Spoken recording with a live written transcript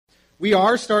We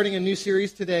are starting a new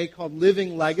series today called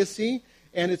Living Legacy,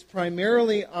 and it's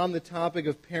primarily on the topic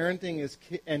of parenting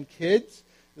and kids.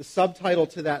 The subtitle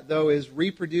to that, though, is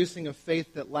Reproducing a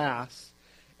Faith That Lasts.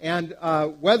 And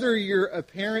whether you're a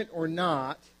parent or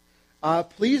not,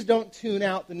 please don't tune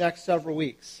out the next several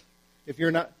weeks. If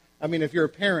you're a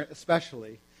parent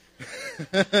especially.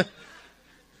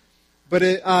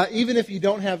 But even if you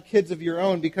don't have kids of your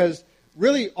own, because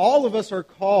really all of us are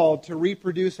called to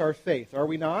reproduce our faith, are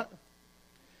we not?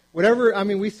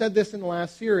 We said this in the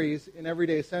last series, in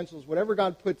Everyday Essentials, whatever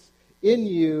God puts in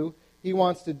you, He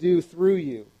wants to do through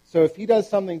you. So if He does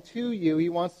something to you, He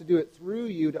wants to do it through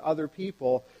you to other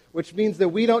people, which means that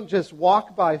we don't just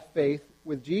walk by faith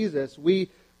with Jesus, we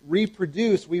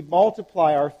reproduce, we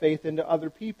multiply our faith into other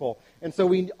people. And so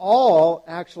we all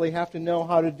actually have to know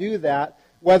how to do that,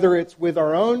 whether it's with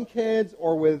our own kids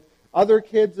or with other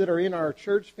kids that are in our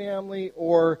church family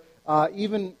or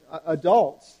even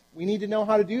adults. We need to know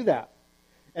how to do that.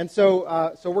 And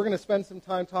so we're going to spend some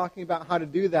time talking about how to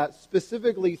do that,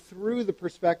 specifically through the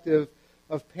perspective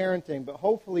of parenting. But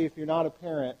hopefully, if you're not a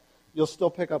parent, you'll still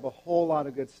pick up a whole lot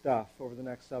of good stuff over the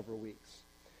next several weeks.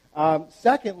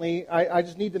 Secondly, I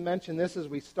just need to mention this as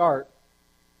we start.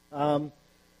 No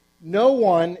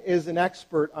one is an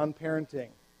expert on parenting.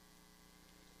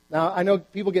 Now, I know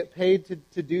people get paid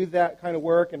to do that kind of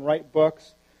work and write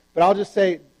books, but I'll just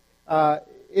say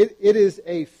it is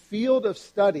a field of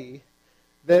study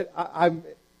that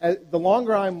the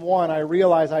longer I'm I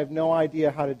realize I have no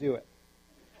idea how to do it.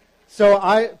 So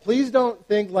please don't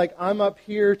think like I'm up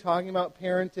here talking about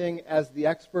parenting as the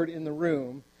expert in the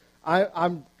room.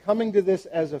 I'm coming to this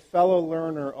as a fellow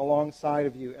learner alongside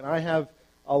of you, and I have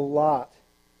a lot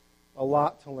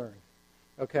to learn.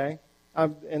 Okay?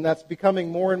 And that's becoming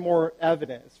more and more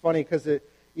evident. It's funny because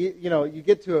you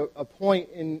get to a point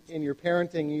in your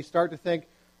parenting and you start to think,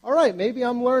 all right, maybe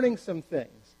I'm learning some things.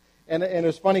 And it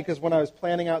was funny because when I was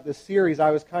planning out this series,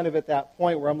 I was kind of at that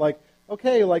point where I'm like,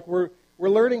 okay, like we're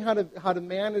learning how to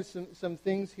manage some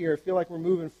things here. I feel like we're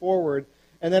moving forward.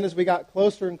 And then as we got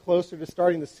closer and closer to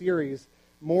starting the series,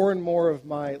 more and more of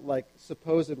my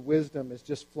supposed wisdom is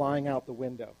just flying out the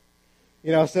window.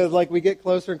 So we get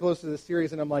closer and closer to the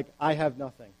series, and I'm like, I have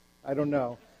nothing. I don't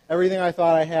know. Everything I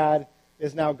thought I had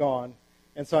is now gone,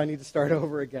 and so I need to start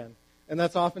over again. And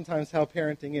that's oftentimes how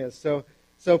parenting is.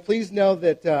 So please know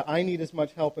that I need as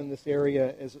much help in this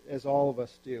area as all of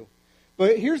us do.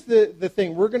 But here's the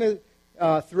thing. We're going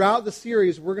to, throughout the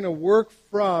series, we're going to work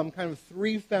from kind of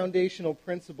three foundational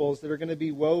principles that are going to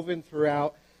be woven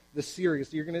throughout the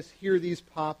series. You're going to hear these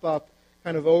pop up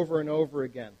kind of over and over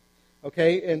again.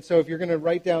 Okay? And so if you're going to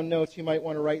write down notes, you might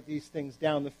want to write these things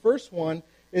down. The first one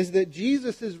is that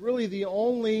Jesus is really the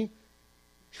only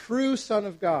true Son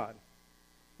of God.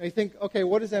 And you think, okay,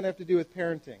 what does that have to do with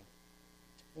parenting?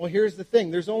 Well, here's the thing.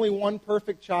 There's only one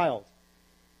perfect child,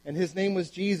 and his name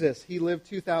was Jesus. He lived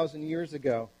 2,000 years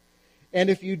ago. And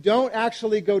if you don't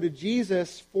actually go to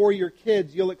Jesus for your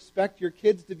kids, you'll expect your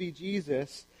kids to be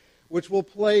Jesus, which will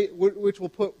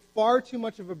put far too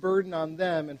much of a burden on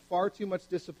them and far too much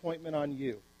disappointment on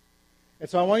you. And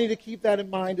so I want you to keep that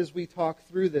in mind as we talk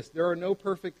through this. There are no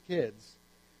perfect kids.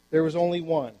 There was only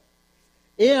one.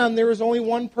 And there is only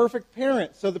one perfect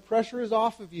parent, so the pressure is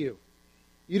off of you.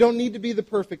 You don't need to be the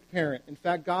perfect parent. In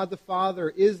fact, God the Father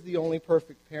is the only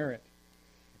perfect parent.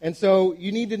 And so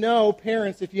you need to know,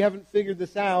 parents, if you haven't figured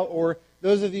this out, or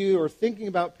those of you who are thinking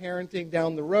about parenting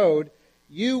down the road,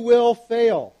 you will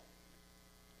fail.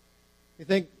 You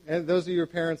think, and those of you who are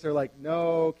parents are like,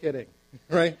 no kidding,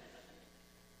 right?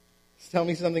 Just tell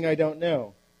me something I don't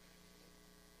know.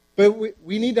 But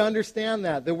we need to understand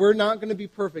that we're not going to be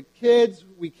perfect kids.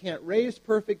 We can't raise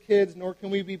perfect kids, nor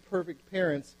can we be perfect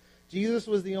parents. Jesus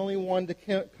was the only one to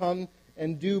come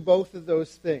and do both of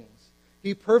those things.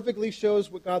 He perfectly shows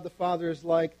what God the Father is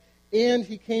like, and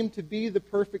He came to be the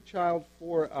perfect child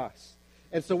for us.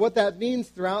 And so what that means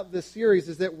throughout this series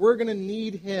is that we're going to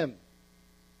need Him.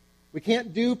 We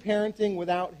can't do parenting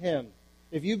without Him.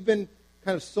 If you've been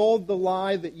kind of sold the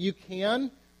lie that you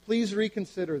can, please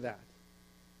reconsider that,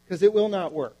 because it will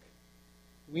not work.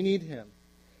 We need Him.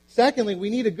 Secondly, we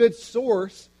need a good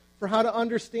source for how to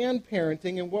understand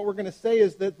parenting, and what we're going to say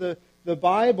is that the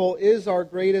Bible is our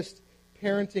greatest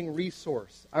parenting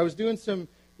resource. I was doing some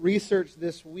research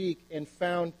this week and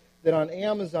found that on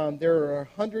Amazon there are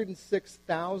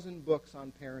 106,000 books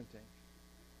on parenting.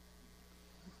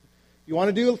 If you want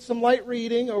to do some light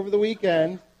reading over the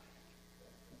weekend,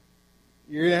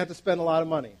 you're going to have to spend a lot of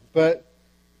money. But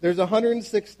there's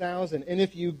 106,000, and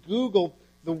if you Google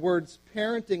the words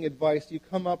parenting advice, you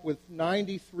come up with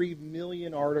 93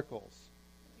 million articles.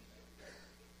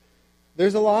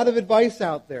 There's a lot of advice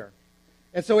out there.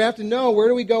 And so we have to know, where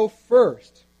do we go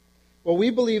first? Well,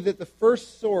 we believe that the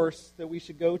first source that we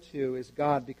should go to is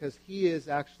God, because he is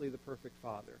actually the perfect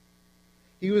father.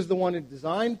 He was the one who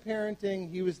designed parenting.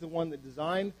 He was the one that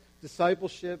designed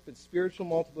discipleship and spiritual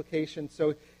multiplication.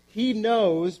 So he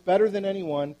knows better than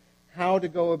anyone how to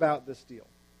go about this deal.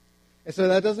 And so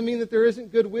that doesn't mean that there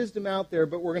isn't good wisdom out there,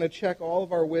 but we're going to check all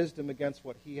of our wisdom against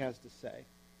what he has to say.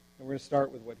 And we're going to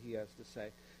start with what he has to say.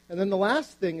 And then the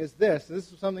last thing is this.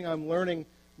 This is something I'm learning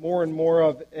more and more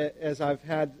of as I've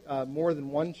had more than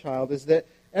one child, is that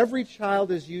every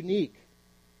child is unique.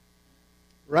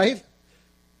 Right?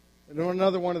 And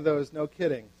another one of those, no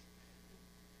kidding.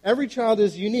 Every child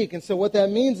is unique. And so what that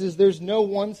means is there's no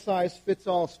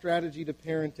one-size-fits-all strategy to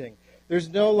parenting. There's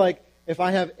no, like, if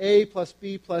I have A plus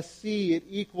B plus C, it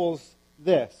equals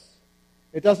this.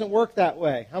 It doesn't work that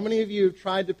way. How many of you have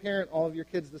tried to parent all of your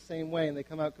kids the same way and they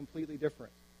come out completely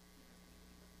different?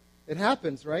 It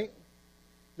happens, right?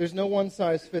 There's no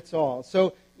one-size-fits-all.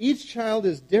 So each child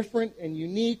is different and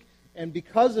unique, and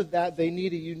because of that, they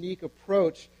need a unique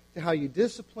approach to how you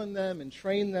discipline them and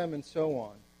train them and so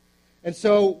on. And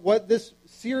so what this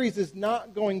series is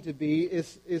not going to be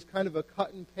is kind of a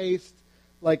cut and paste,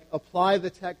 like apply the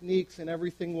techniques and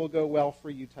everything will go well for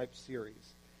you type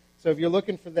series. So if you're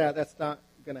looking for that, that's not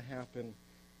going to happen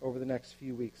over the next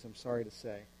few weeks, I'm sorry to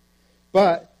say.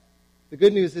 But the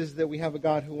good news is that we have a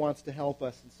God who wants to help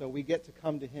us, and so we get to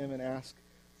come to him and ask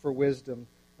for wisdom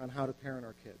on how to parent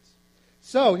our kids.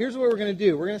 So here's what we're going to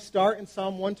do. We're going to start in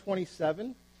Psalm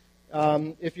 127.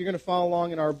 If you're going to follow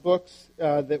along in our books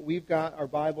that we've got, our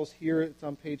Bibles here, it's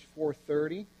on page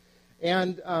 430.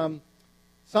 And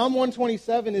Psalm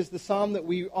 127 is the psalm that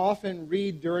we often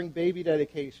read during baby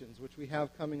dedications, which we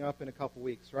have coming up in a couple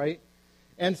weeks, right?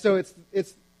 And so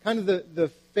it's kind of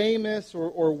the famous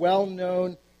or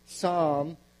well-known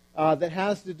psalm that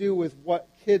has to do with what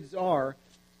kids are.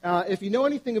 If you know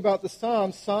anything about the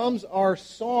Psalms are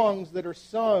songs that are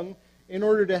sung in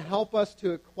order to help us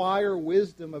to acquire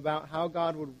wisdom about how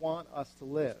God would want us to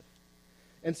live.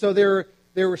 And so there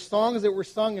were songs that were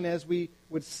sung, and as we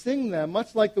would sing them,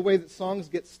 much like the way that songs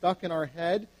get stuck in our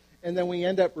head, and then we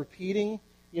end up repeating,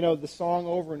 the song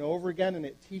over and over again, and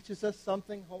it teaches us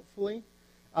something, hopefully.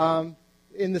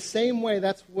 In the same way,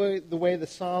 that's the way the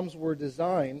Psalms were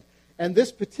designed. And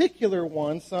this particular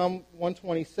one, Psalm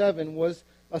 127, was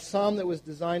a psalm that was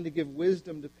designed to give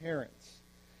wisdom to parents.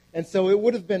 And so it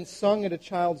would have been sung at a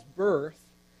child's birth.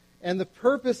 And the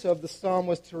purpose of the psalm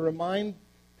was to remind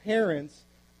parents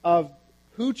of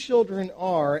who children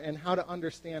are and how to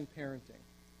understand parenting.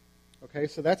 Okay,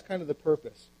 so that's kind of the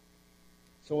purpose.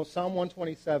 So Psalm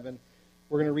 127,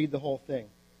 we're going to read the whole thing.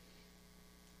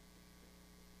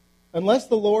 Unless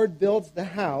the Lord builds the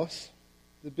house,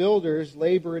 the builders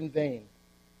labor in vain.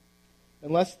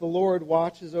 Unless the Lord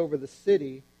watches over the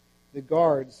city, the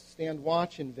guards stand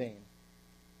watch in vain.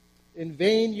 In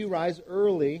vain you rise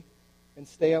early and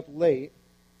stay up late,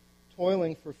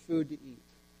 toiling for food to eat.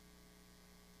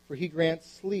 For he grants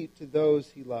sleep to those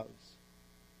he loves.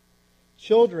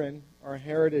 Children are a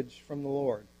heritage from the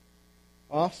Lord,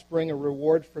 offspring a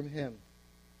reward from him.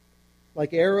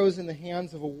 Like arrows in the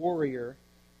hands of a warrior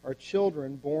are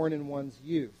children born in one's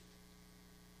youth.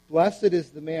 Blessed is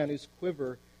the man whose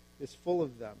quiver is full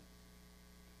of them.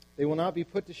 They will not be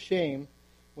put to shame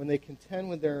when they contend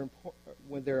with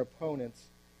their opponents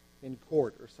in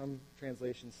court, or some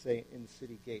translations say in the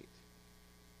city gate.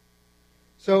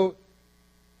 So,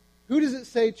 who does it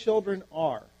say children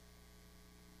are?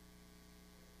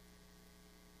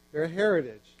 They're a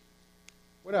heritage.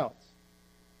 What else?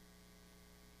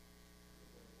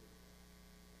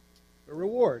 A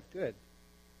reward. Good.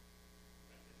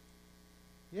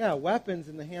 Yeah, weapons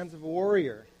in the hands of a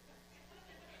warrior.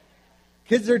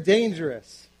 Kids are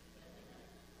dangerous.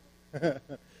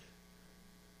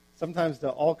 Sometimes to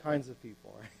all kinds of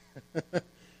people. Right?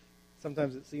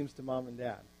 Sometimes it seems to mom and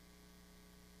dad.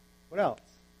 What else?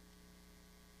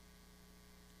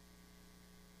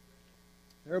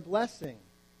 They're a blessing.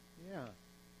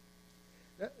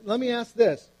 Yeah. Let me ask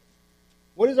this.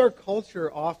 What does our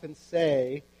culture often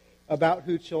say about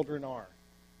who children are?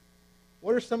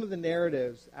 What are some of the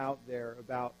narratives out there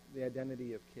about the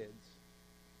identity of kids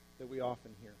that we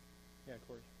often hear? Yeah,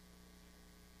 Corey.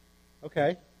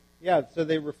 Okay. Yeah, so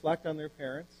they reflect on their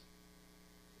parents.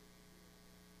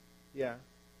 Yeah.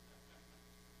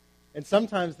 And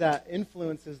sometimes that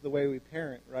influences the way we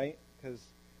parent, right? Because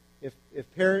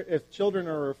if children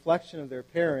are a reflection of their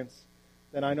parents,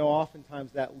 then I know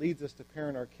oftentimes that leads us to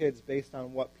parent our kids based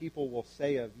on what people will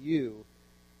say of you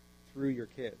through your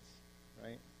kids,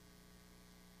 right?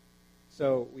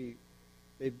 So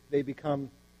they become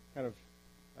kind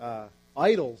of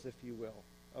idols, if you will,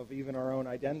 of even our own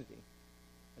identity.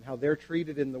 And how they're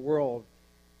treated in the world,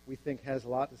 we think has a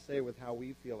lot to say with how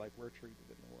we feel like we're treated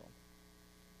in the world.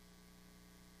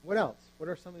 What else? What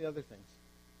are some of the other things?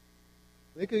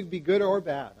 They could be good or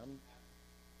bad.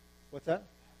 What's that?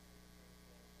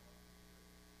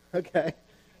 Okay.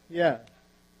 Yeah.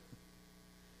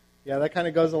 Yeah, that kind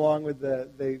of goes along with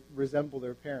they resemble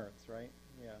their parents, right?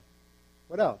 Yeah.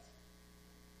 What else?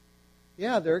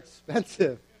 Yeah, they're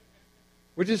expensive.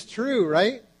 Which is true,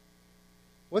 right?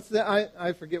 What's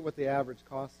I forget what the average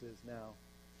cost is now.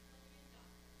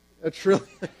 $1 trillion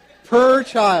per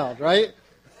child, right?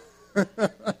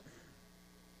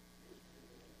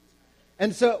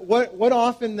 And so what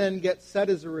often then gets said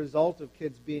as a result of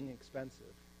kids being expensive?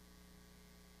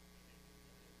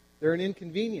 They're an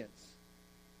inconvenience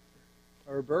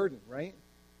or a burden, right?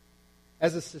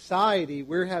 As a society,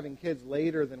 we're having kids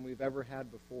later than we've ever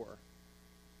had before.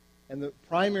 And the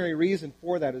primary reason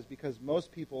for that is because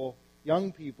most people,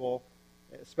 young people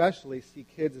especially, see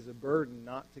kids as a burden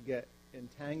not to get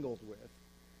entangled with,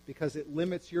 because it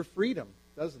limits your freedom,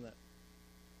 doesn't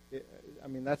it?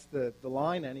 That's the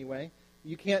line anyway.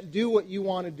 You can't do what you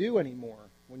want to do anymore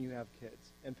when you have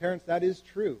kids. And parents, that is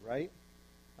true, right?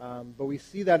 But we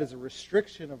see that as a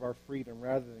restriction of our freedom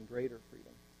rather than greater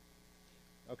freedom.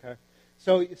 Okay?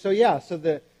 So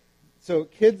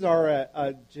kids are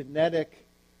a genetic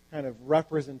kind of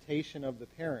representation of the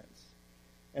parents.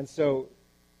 And so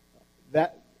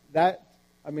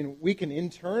we can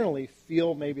internally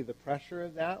feel maybe the pressure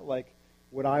of that, like,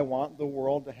 would I want the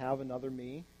world to have another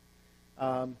me?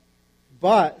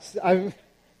 But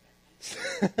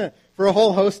for a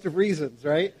whole host of reasons,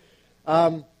 right?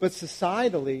 But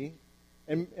societally,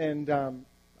 this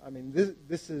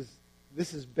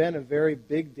has been a very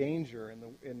big danger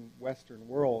in Western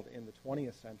world in the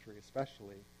 20th century,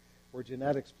 especially, where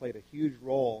genetics played a huge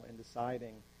role in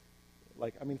deciding.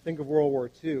 Think of World War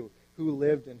II, who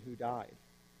lived and who died.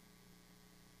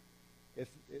 If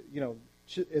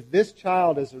this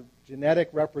child is a genetic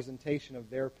representation of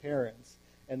their parents,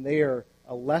 and they are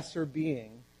a lesser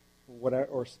being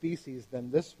or species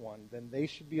than this one, then they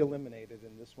should be eliminated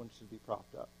and this one should be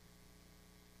propped up.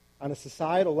 On a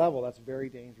societal level, that's very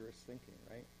dangerous thinking,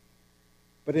 right?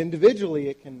 But individually,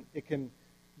 it can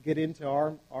get into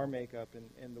our makeup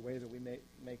and the way that we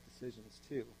make decisions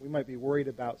too. We might be worried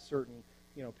about certain,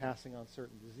 passing on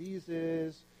certain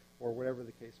diseases or whatever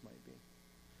the case might be.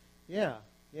 Yeah.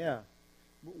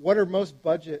 What are most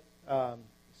budget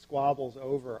squabbles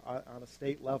over on a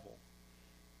state level?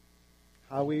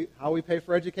 How we pay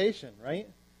for education, right?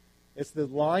 It's the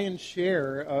lion's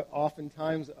share,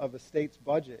 oftentimes, of a state's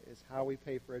budget is how we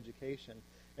pay for education.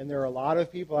 And there are a lot of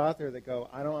people out there that go,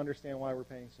 I don't understand why we're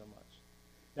paying so much.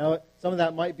 Now, some of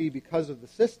that might be because of the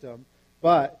system,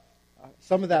 but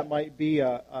some of that might be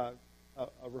a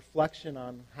reflection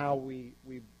on how we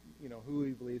who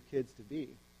we believe kids to be,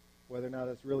 whether or not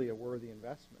it's really a worthy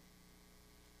investment.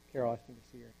 Carol, I think I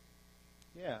see your...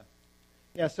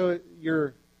 Yeah. So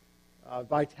your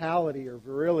vitality or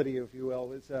virility, if you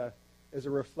will, is a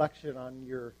reflection on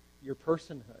your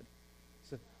personhood,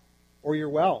 or your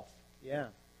wealth. Yeah.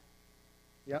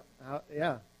 Yep.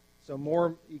 Yeah. So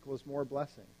more equals more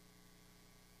blessing.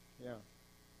 Yeah.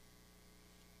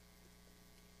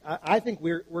 I think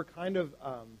we're kind of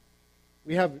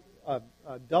we have a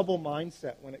double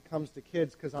mindset when it comes to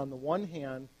kids, because on the one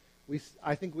hand,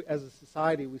 I think as a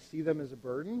society we see them as a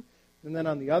burden, and then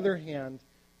on the other hand,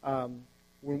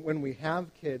 when we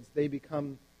have kids, they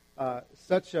become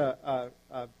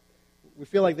we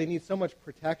feel like they need so much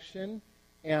protection,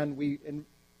 and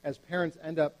as parents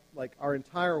end up like our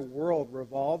entire world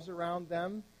revolves around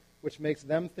them, which makes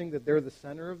them think that they're the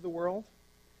center of the world,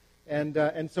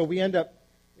 and so we end up,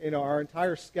 our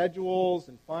entire schedules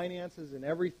and finances and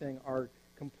everything are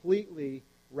completely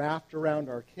wrapped around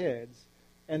our kids,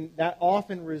 and that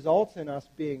often results in us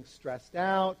being stressed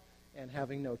out and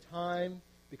having no time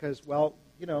because,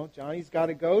 Johnny's got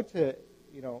to go to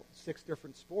 6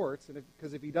 different sports, and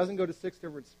because if he doesn't go to 6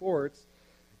 different sports,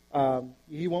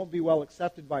 he won't be well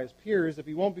accepted by his peers. If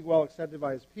he won't be well accepted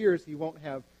by his peers, he won't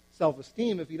have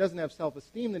self-esteem. If he doesn't have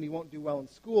self-esteem, then he won't do well in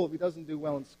school. If he doesn't do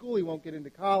well in school, he won't get into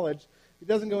college. If he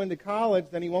doesn't go into college,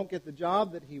 then he won't get the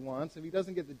job that he wants. If he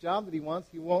doesn't get the job that he wants,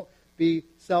 he won't be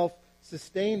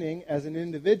self-sustaining as an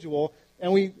individual.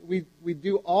 And we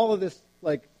do all of this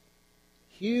like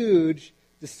huge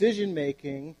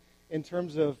decision-making in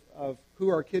terms of who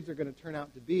our kids are going to turn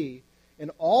out to be. And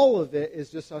all of it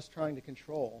is just us trying to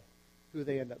control who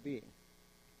they end up being.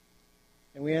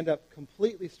 And we end up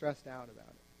completely stressed out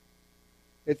about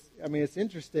it. It's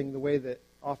interesting the way that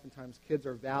oftentimes kids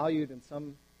are valued in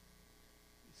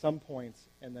some points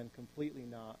and then completely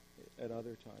not at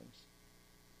other times.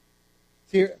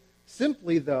 See,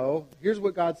 simply, though, here's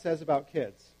what God says about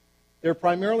kids. They're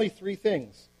primarily three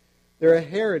things. They're a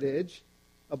heritage,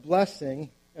 a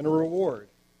blessing, and a reward.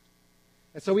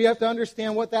 And so we have to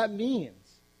understand what that means.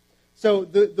 So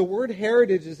the word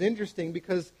heritage is interesting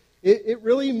because it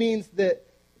really means that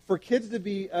for kids to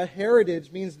be a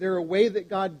heritage means they're a way that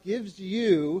God gives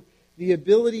you the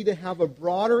ability to have a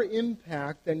broader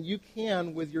impact than you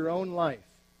can with your own life.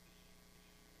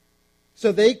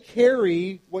 So they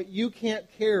carry what you can't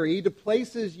carry to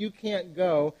places you can't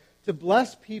go to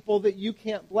bless people that you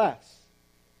can't bless.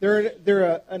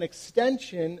 They're an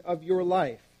extension of your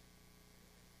life.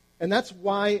 And that's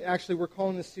why actually we're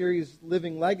calling this series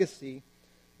Living Legacy,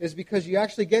 is because you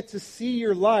actually get to see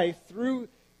your life through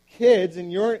kids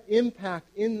and your impact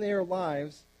in their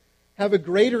lives have a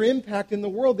greater impact in the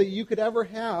world that you could ever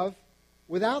have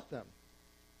without them.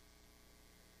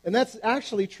 And that's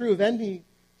actually true of any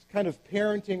kind of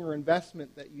parenting or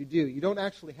investment that you do. You don't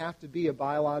actually have to be a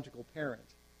biological parent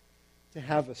to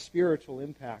have a spiritual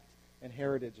impact and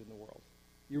heritage in the world.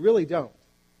 You really don't.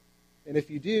 And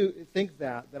if you do think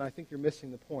that, then I think you're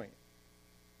missing the point.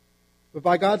 But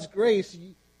by God's grace,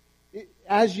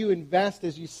 as you invest,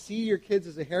 as you see your kids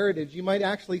as a heritage, you might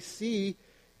actually see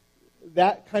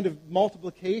that kind of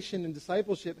multiplication and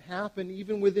discipleship happen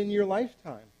even within your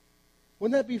lifetime.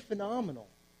 Wouldn't that be phenomenal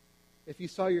if you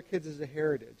saw your kids as a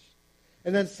heritage?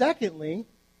 And then secondly,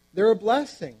 they're a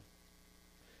blessing.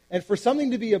 And for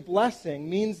something to be a blessing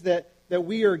means that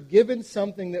we are given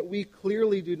something that we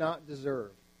clearly do not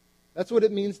deserve. That's what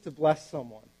it means to bless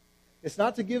someone. It's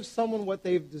not to give someone what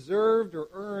they've deserved or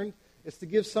earned. It's to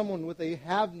give someone what they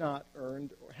have not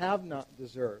earned or have not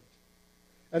deserved.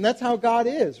 And that's how God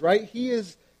is, right? He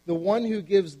is the one who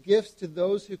gives gifts to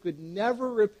those who could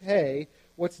never repay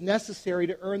what's necessary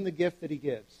to earn the gift that he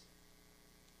gives.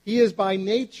 He is by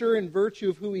nature and virtue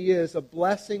of who he is a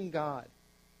blessing God.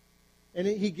 And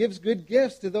he gives good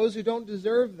gifts to those who don't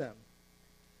deserve them.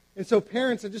 And so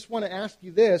parents, I just want to ask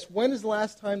you this. When is the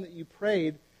last time that you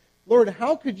prayed, Lord,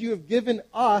 how could you have given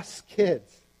us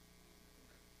kids?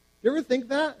 You ever think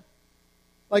that?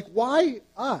 Like, why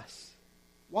us?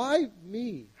 Why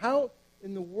me? How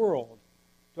in the world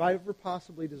do I ever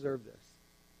possibly deserve this?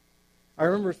 I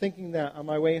remember thinking that on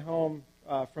my way home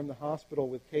from the hospital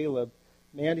with Caleb.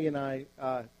 Mandy and I,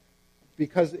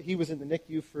 because he was in the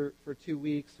NICU for 2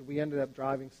 weeks, we ended up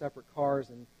driving separate cars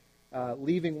and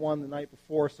leaving one the night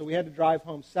before. So we had to drive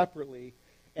home separately.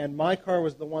 And my car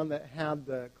was the one that had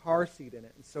the car seat in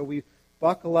it. And so we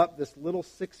buckle up this little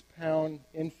 6-pound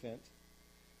infant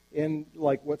in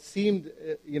like what seemed,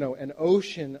 an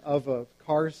ocean of a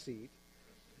car seat.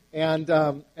 And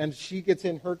she gets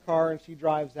in her car and she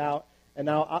drives out. And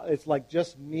now it's like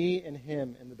just me and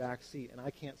him in the back seat. And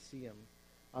I can't see him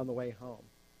on the way home.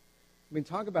 I mean,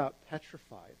 talk about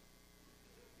petrified.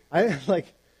 I'm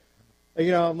like,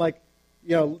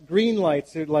 green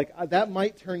lights are like, that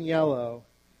might turn yellow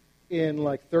in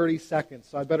like 30 seconds,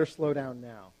 so I better slow down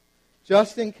now.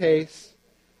 Just in case.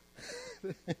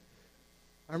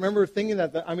 I remember thinking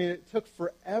that, it took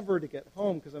forever to get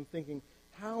home because I'm thinking,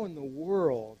 how in the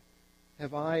world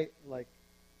have I,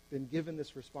 been given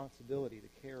this responsibility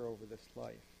to care over this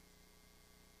life?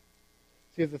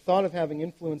 See, if the thought of having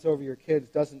influence over your kids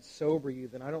doesn't sober you,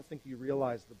 then I don't think you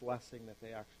realize the blessing that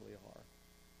they actually are.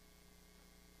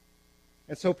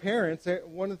 And so parents,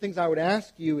 one of the things I would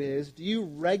ask you is, do you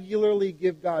regularly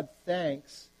give God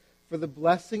thanks for the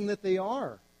blessing that they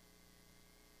are?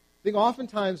 I think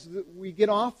oftentimes we get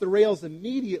off the rails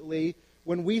immediately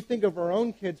when we think of our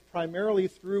own kids primarily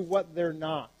through what they're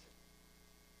not.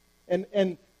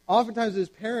 And oftentimes as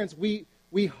parents,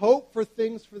 we hope for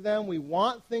things for them. We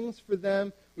want things for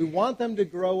them. We want them to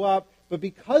grow up. But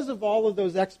because of all of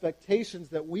those expectations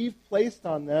that we've placed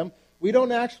on them, we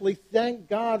don't actually thank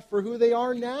God for who they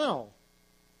are now.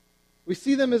 We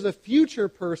see them as a future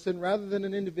person rather than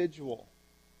an individual.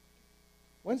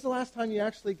 When's the last time you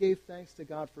actually gave thanks to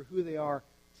God for who they are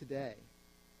today?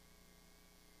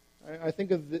 I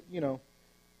think of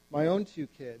my own 2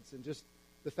 kids and just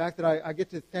the fact that I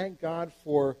get to thank God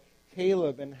for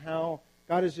Caleb and how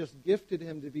God has just gifted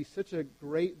him to be such a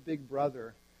great big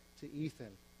brother to Ethan.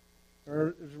 I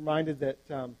was reminded that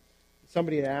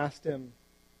somebody had asked him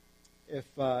if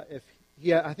I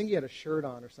think he had a shirt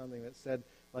on or something that said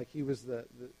like he was the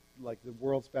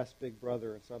world's best big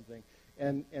brother or something.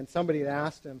 And somebody had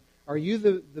asked him, "Are you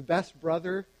the best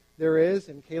brother there is?"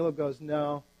 And Caleb goes,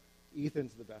 "No,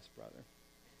 Ethan's the best brother."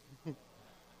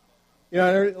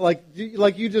 Like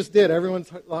you just did. Everyone's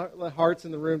hearts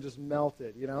in the room just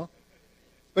melted,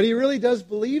 But he really does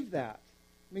believe that.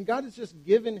 I mean, God has just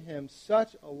given him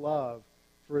such a love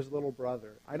for his little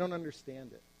brother. I don't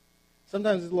understand it.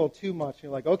 Sometimes it's a little too much.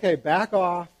 You're like, okay, back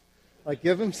off. Like,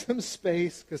 give him some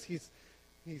space because he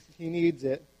needs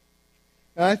it.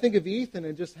 And I think of Ethan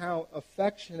and just how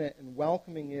affectionate and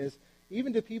welcoming he is,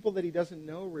 even to people that he doesn't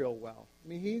know real well. I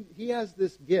mean, he has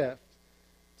this gift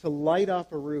to light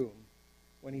up a room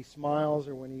when he smiles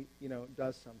or when he,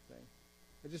 does something.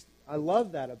 I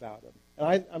love that about him.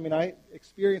 And I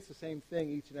experience the same thing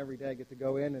each and every day. I get to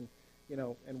go in and,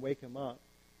 and wake him up.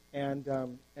 And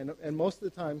most of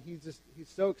the time, he's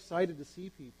so excited to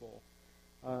see people.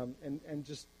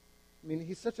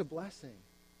 He's such a blessing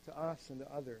to us and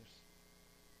to others.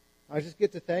 I just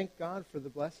get to thank God for the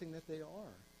blessing that they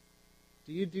are.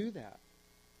 Do you do that?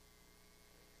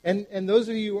 And those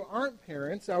of you who aren't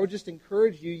parents, I would just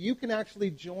encourage you, you can actually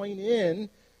join in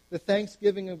the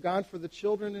thanksgiving of God for the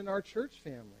children in our church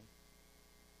family.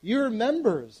 You're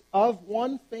members of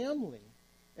one family.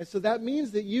 And so that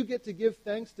means that you get to give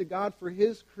thanks to God for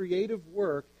his creative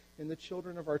work in the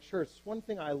children of our church. One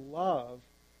thing I love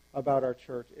about our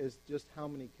church is just how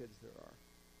many kids there are.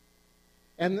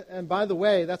 And by the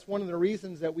way, that's one of the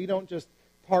reasons that we don't just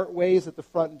part ways at the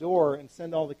front door and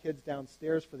send all the kids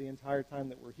downstairs for the entire time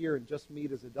that we're here and just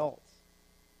meet as adults.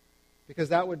 Because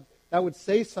that would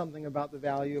say something about the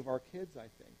value of our kids, I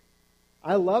think.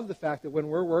 I love the fact that when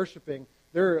we're worshiping,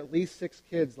 there are at least 6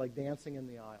 kids like dancing in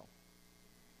the aisle.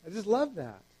 I just love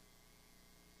that.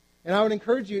 And I would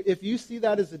encourage you, if you see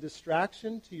that as a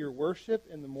distraction to your worship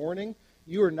in the morning,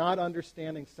 you are not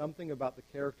understanding something about the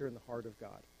character and the heart of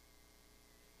God.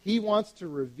 He wants to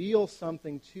reveal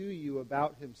something to you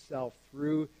about himself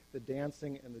through the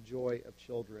dancing and the joy of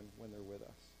children when they're with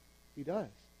us. He does.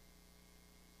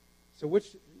 So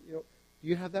do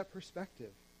you have that perspective?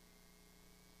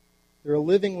 They're a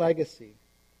living legacy.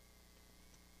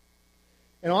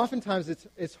 And oftentimes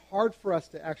it's hard for us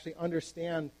to actually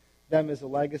understand them as a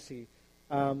legacy,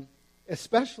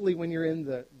 especially when you're in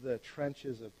the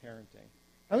trenches of parenting.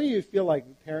 How many of you feel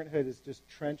like parenthood is just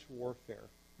trench warfare?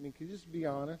 I mean, could you just be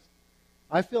honest?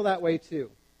 I feel that way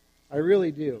too. I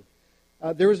really do.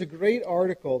 There was a great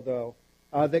article, though,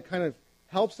 that kind of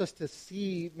helps us to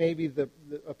see maybe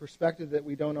a perspective that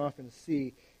we don't often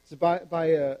see. It's by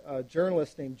a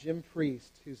journalist named Jim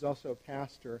Priest, who's also a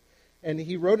pastor. And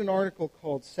he wrote an article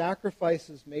called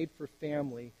Sacrifices Made for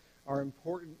Family Are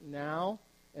Important Now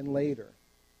and Later.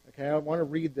 Okay, I want to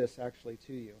read this actually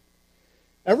to you.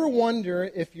 Ever wonder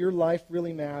if your life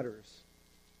really matters?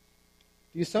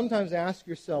 Do you sometimes ask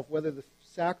yourself whether the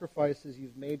sacrifices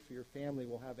you've made for your family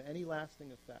will have any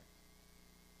lasting effect?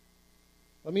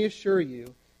 Let me assure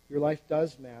you, your life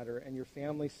does matter, and your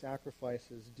family's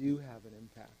sacrifices do have an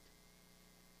impact.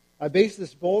 I base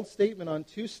this bold statement on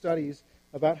 2 studies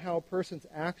about how a person's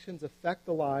actions affect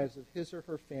the lives of his or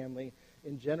her family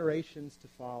in generations to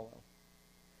follow.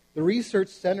 The research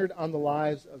centered on the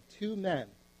lives of 2 men,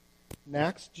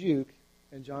 Max Juke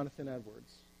and Jonathan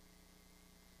Edwards.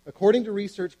 According to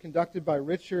research conducted by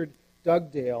Richard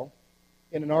Dugdale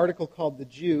in an article called The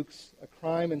Jukes,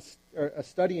 a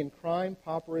study in crime,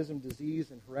 pauperism,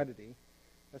 disease, and heredity.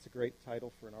 That's a great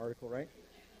title for an article, right?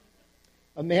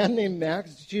 A man named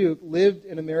Max Juke lived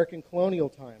in American colonial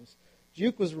times.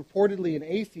 Juke was reportedly an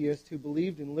atheist who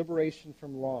believed in liberation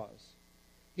from laws.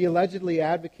 He allegedly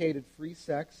advocated free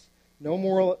sex,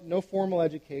 no formal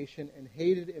education, and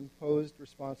hated imposed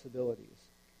responsibilities.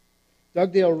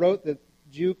 Dugdale wrote that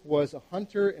Juke was a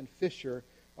hunter and fisher,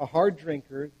 a hard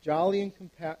drinker, jolly and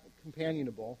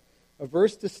companionable,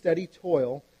 averse to steady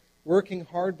toil, working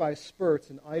hard by spurts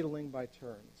and idling by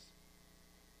turns.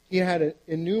 He had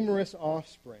innumerous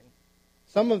offspring,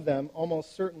 some of them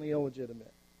almost certainly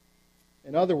illegitimate.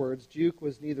 In other words, Juke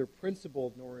was neither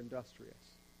principled nor industrious.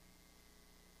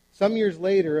 Some years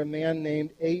later, a man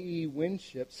named A.E.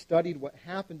 Winship studied what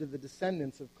happened to the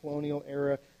descendants of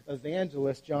colonial-era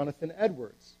evangelist Jonathan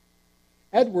Edwards.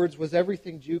 Edwards was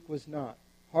everything Juke was not: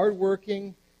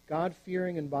 hardworking,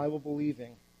 God-fearing, and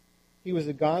Bible-believing. He was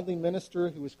a godly minister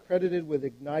who was credited with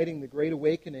igniting the Great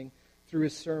Awakening through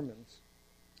his sermons.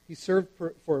 He served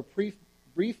for a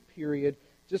brief period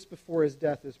just before his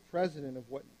death as president of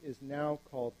what is now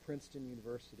called Princeton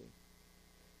University.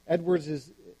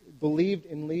 Edwards believed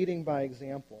in leading by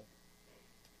example.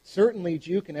 Certainly,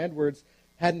 Juke and Edwards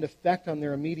had an effect on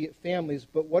their immediate families,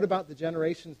 but what about the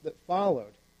generations that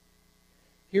followed?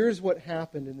 Here's what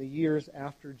happened in the years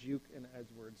after Juke and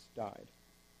Edwards died.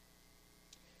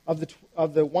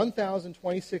 Of the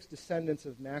 1,026 descendants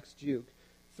of Max Juke,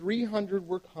 300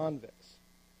 were convicts,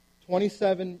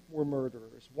 27 were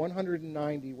murderers,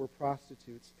 190 were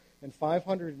prostitutes, and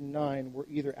 509 were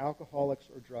either alcoholics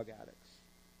or drug addicts.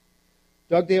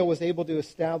 Dugdale was able to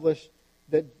establish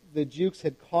that the Jukes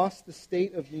had cost the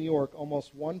state of New York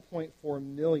almost $1.4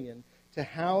 million to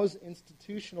house,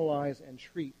 institutionalize, and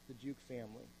treat the Juke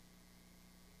family.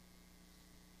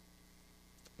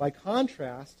 By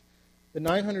contrast, the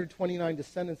 929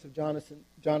 descendants of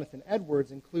Jonathan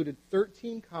Edwards included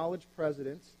 13 college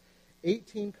presidents,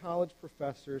 18 college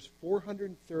professors,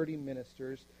 430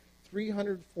 ministers,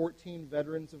 314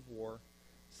 veterans of war,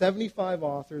 75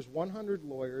 authors, 100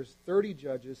 lawyers, 30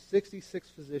 judges, 66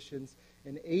 physicians,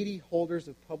 and 80 holders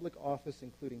of public office,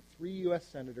 including 3 U.S.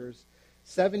 senators,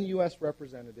 7 U.S.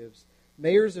 representatives,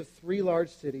 mayors of 3 large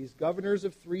cities, governors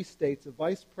of 3 states, a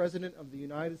vice president of the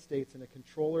United States, and a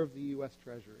controller of the U.S.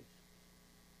 Treasury.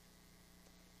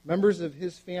 Members of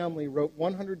his family wrote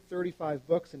 135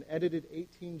 books and edited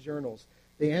 18 journals.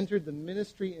 They entered the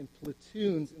ministry in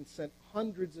platoons and sent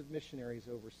hundreds of missionaries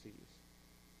overseas.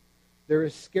 There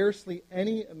is scarcely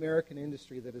any American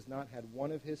industry that has not had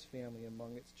one of his family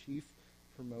among its chief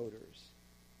promoters.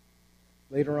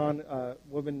 Later on, a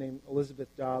woman named Elizabeth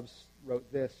Dobbs wrote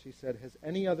this. She said, "Has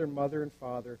any other mother and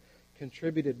father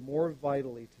contributed more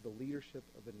vitally to the leadership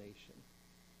of a nation?"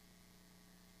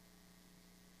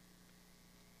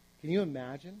 Can you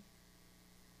imagine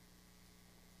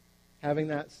having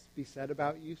that be said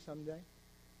about you someday?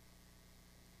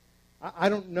 I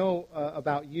don't know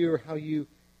about you or how you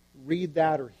read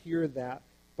that or hear that,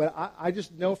 but I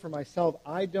just know for myself,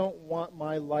 I don't want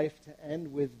my life to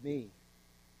end with me.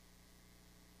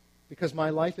 Because my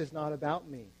life is not about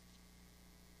me.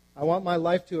 I want my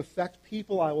life to affect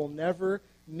people I will never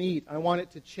meet. I want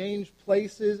it to change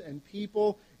places and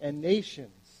people and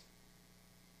nations.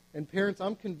 And parents,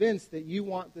 I'm convinced that you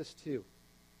want this too.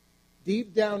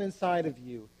 Deep down inside of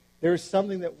you, there is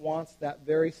something that wants that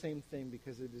very same thing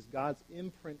because it is God's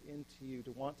imprint into you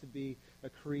to want to be a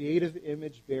creative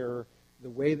image bearer the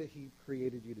way that He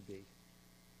created you to be.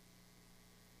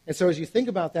 And so as you think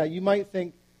about that, you might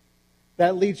think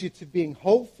that leads you to being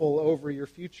hopeful over your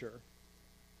future.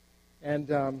 And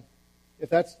if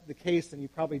that's the case, then you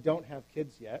probably don't have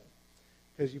kids yet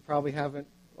because you probably haven't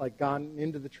gone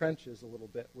into the trenches a little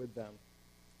bit with them.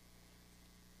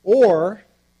 Or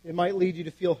it might lead you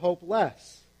to feel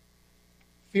hopeless,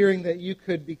 fearing that you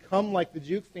could become like the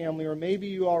Juke family, or maybe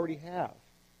you already have.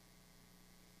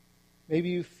 Maybe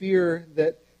you fear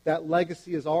that that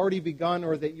legacy has already begun,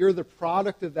 or that you're the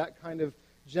product of that kind of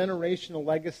generational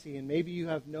legacy, and maybe you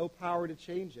have no power to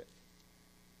change it.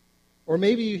 Or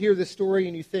maybe you hear this story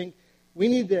and you think, we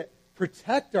need to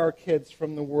protect our kids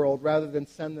from the world rather than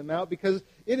send them out because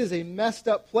it is a messed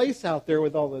up place out there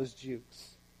with all those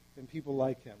Jukes and people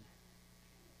like him.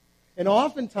 And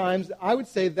oftentimes, I would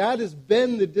say that has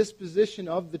been the disposition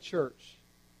of the church.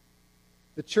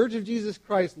 The Church of Jesus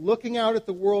Christ looking out at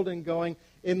the world and going,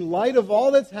 in light of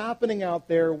all that's happening out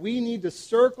there, we need to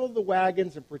circle the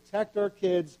wagons and protect our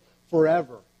kids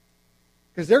forever.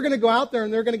 Because they're going to go out there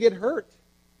and they're going to get hurt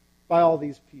by all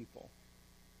these people.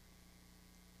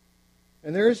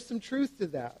 And there is some truth to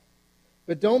that.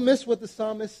 But don't miss what the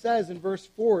psalmist says in verse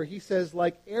 4. He says,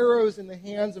 like arrows in the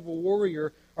hands of a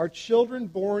warrior are children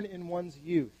born in one's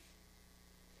youth.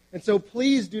 And so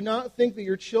please do not think that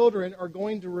your children are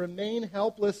going to remain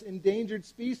helpless, endangered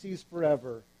species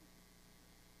forever.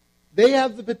 They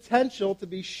have the potential to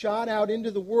be shot out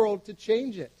into the world to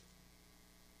change it.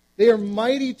 They are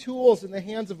mighty tools in the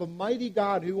hands of a mighty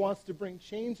God who wants to bring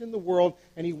change in the world,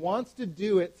 and He wants to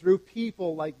do it through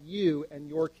people like you and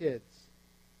your kids.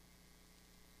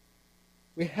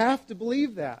 We have to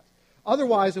believe that.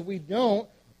 Otherwise, if we don't,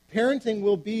 parenting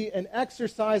will be an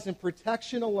exercise in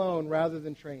protection alone rather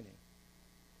than training.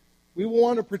 We will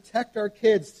want to protect our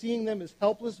kids, seeing them as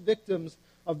helpless victims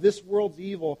of this world's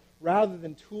evil rather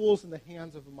than tools in the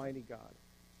hands of a mighty God.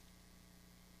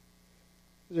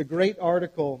 There's a great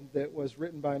article that was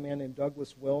written by a man named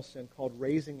Douglas Wilson called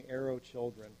Raising Arrow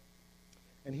Children.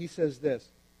 And he says this: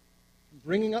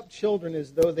 bringing up children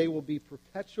as though they will be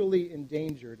perpetually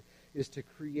endangered is to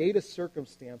create a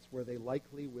circumstance where they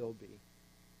likely will be.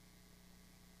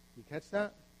 You catch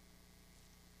that?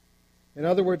 In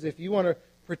other words, if you want to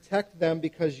protect them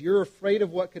because you're afraid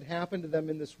of what could happen to them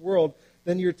in this world,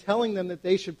 then you're telling them that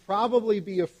they should probably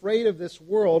be afraid of this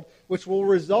world, which will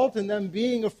result in them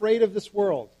being afraid of this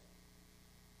world.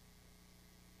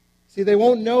 See, they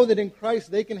won't know that in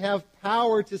Christ they can have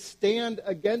power to stand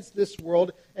against this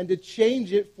world and to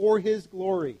change it for His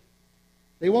glory.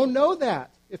 They won't know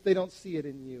that if they don't see it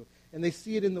in you. And they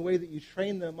see it in the way that you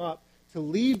train them up to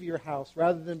leave your house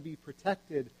rather than be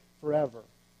protected forever.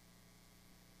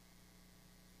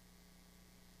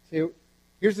 See,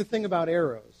 here's the thing about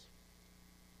arrows.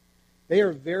 They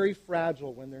are very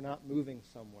fragile when they're not moving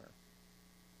somewhere.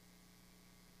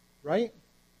 right?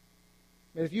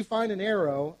 I mean, if you find an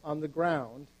arrow on the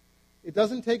ground, it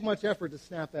doesn't take much effort to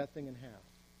snap that thing in half.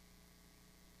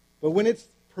 But when it's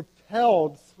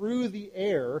propelled through the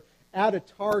air at a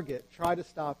target, try to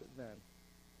stop it then.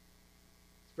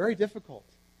 It's very difficult.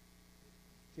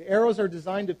 The arrows are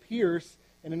designed to pierce,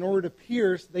 and in order to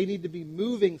pierce, they need to be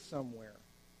moving somewhere.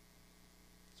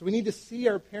 So we need to see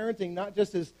our parenting not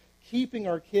just as keeping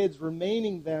our kids,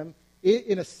 remaining them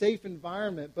in a safe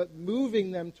environment, but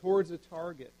moving them towards a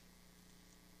target.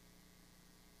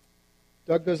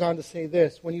 Doug goes on to say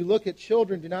this: when you look at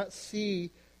children, do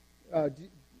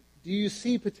you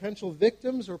see potential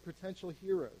victims or potential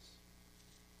heroes?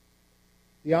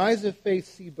 The eyes of faith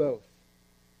see both.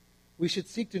 We should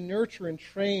seek to nurture and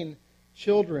train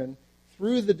children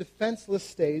through the defenseless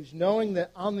stage, knowing that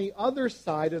on the other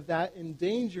side of that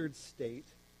endangered state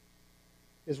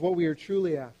is what we are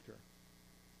truly after,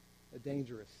 a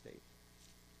dangerous state.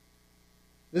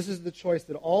 This is the choice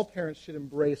that all parents should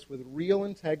embrace with real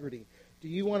integrity. Do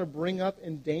you want to bring up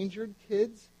endangered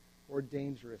kids or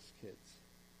dangerous kids?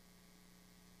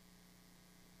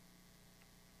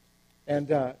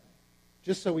 And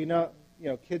just so we know,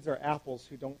 kids are apples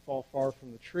who don't fall far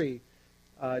from the tree.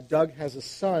 Doug has a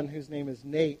son whose name is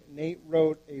Nate. Nate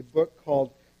wrote a book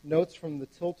called Notes from the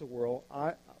Tilt-A-Whirl,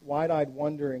 Wide-Eyed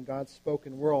Wonder in God's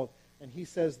Spoken World. And he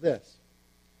says this: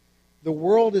 the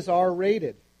world is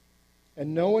R-rated,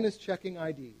 and no one is checking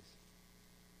IDs.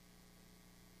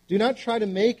 Do not try to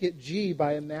make it G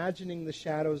by imagining the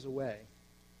shadows away.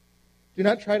 Do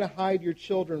not try to hide your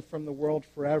children from the world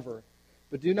forever,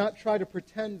 but do not try to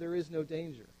pretend there is no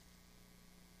danger.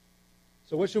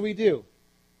 So what should we do?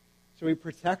 Should we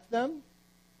protect them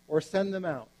or send them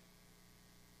out?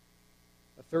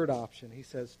 A third option, he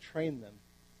says, train them.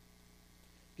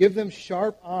 Give them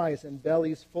sharp eyes and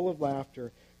bellies full of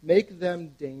laughter. Make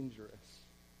them dangerous.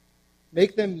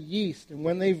 Make them yeast, and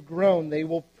when they've grown, they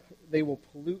will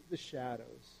pollute the shadows.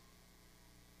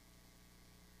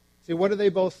 See, what are they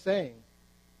both saying?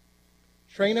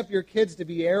 Train up your kids to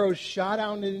be arrows shot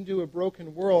out into a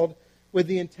broken world with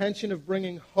the intention of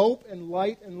bringing hope and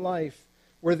light and life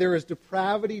where there is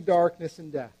depravity, darkness,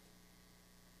 and death.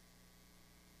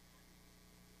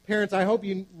 Parents, I hope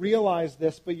you realize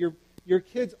this, but your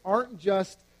kids aren't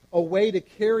just a way to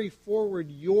carry forward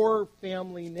your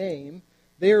family name.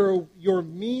 They are your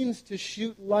means to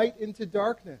shoot light into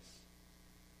darkness.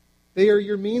 They are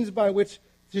your means by which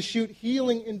to shoot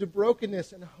healing into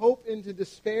brokenness and hope into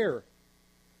despair.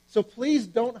 So please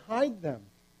don't hide them.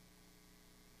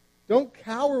 Don't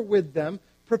cower with them.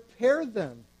 Prepare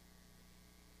them.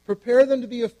 Prepare them to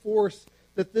be a force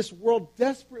that this world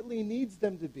desperately needs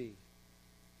them to be.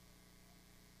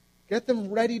 Get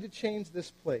them ready to change this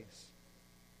place.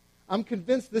 I'm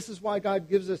convinced this is why God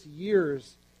gives us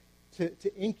years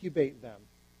to incubate them,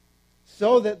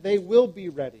 so that they will be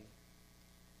ready.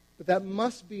 But that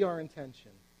must be our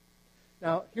intention.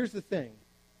 Now, here's the thing.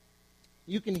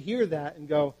 You can hear that and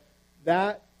go,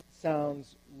 that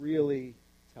sounds really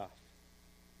tough.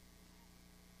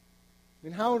 I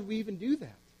mean, how would we even do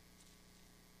that?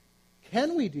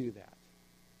 Can we do that?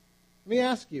 Let me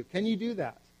ask you, can you do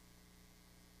that?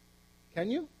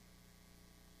 Can you?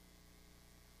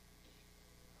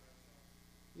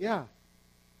 Yeah.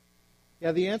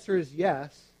 Yeah, the answer is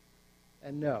yes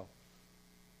and no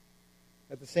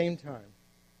at the same time.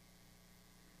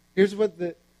 Here's what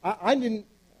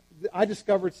I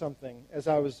discovered something as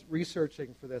I was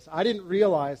researching for this. I didn't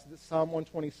realize that Psalm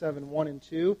 127, 1 and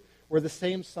 2 were the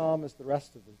same psalm as the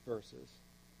rest of the verses.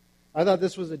 I thought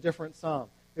this was a different psalm.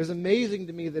 It was amazing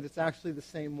to me that it's actually the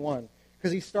same one,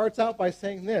 because he starts out by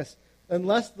saying this: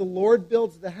 unless the Lord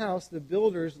builds the house, the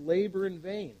builders labor in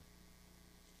vain.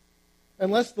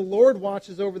 Unless the Lord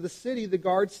watches over the city, the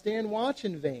guards stand watch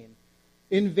in vain.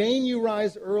 In vain you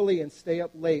rise early and stay up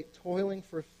late, toiling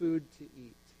for food to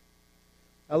eat.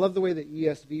 I love the way that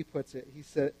ESV puts it. He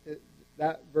said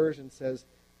that version says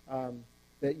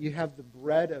that you have the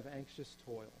bread of anxious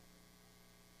toil.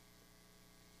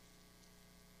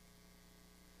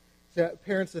 So,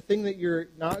 parents, the thing that you're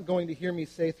not going to hear me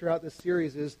say throughout this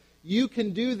series is, you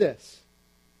can do this.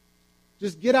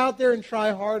 Just get out there and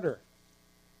try harder.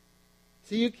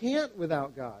 See, you can't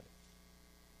without God.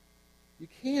 You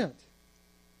can't.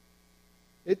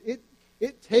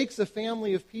 It takes a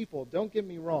family of people, don't get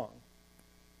me wrong.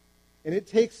 And it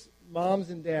takes moms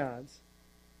and dads,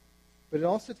 but it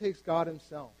also takes God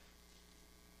himself.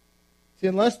 See,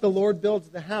 unless the Lord builds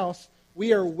the house,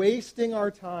 we are wasting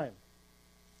our time.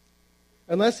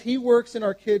 Unless he works in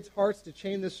our kids' hearts to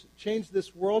change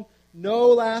this world, no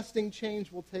lasting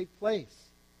change will take place.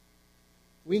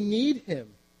 We need him.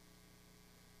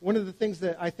 One of the things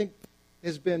that I think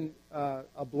has been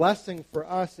a blessing for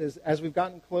us is as we've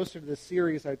gotten closer to this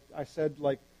series, I said,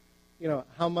 like,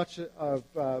 how much of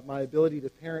my ability to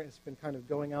parent has been kind of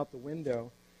going out the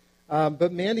window.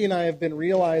 But Mandy and I have been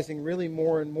realizing really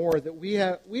more and more that we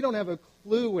don't have a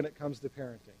clue when it comes to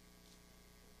parenting.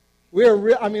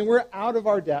 We're out of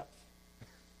our depth.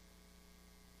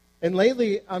 And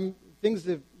lately, things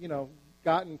have,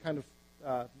 gotten kind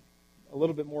of a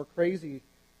little bit more crazy,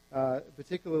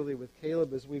 particularly with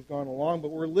Caleb as we've gone along. But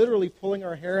we're literally pulling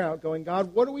our hair out going,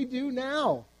 God, what do we do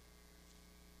now?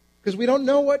 Because we don't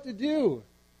know what to do.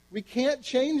 We can't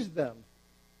change them.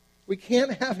 We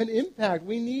can't have an impact.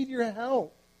 We need your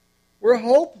help. We're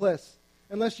hopeless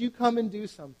unless you come and do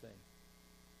something.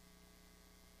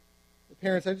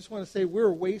 Parents, I just want to say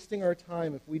we're wasting our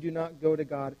time if we do not go to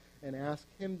God and ask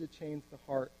him to change the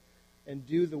heart and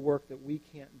do the work that we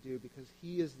can't do because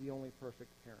he is the only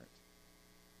perfect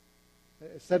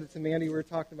parent. I said it to Mandy. We were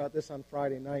talking about this on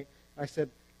Friday night. I said,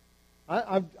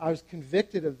 I was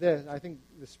convicted of this. I think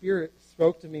the Spirit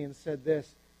spoke to me and said this.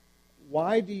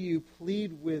 Why do you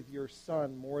plead with your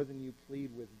son more than you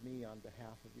plead with me on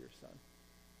behalf of your son?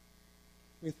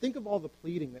 I mean, think of all the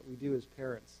pleading that we do as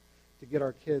parents to get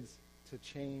our kids to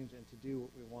change and to do what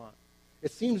we want.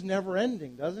 It seems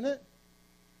never-ending, doesn't it?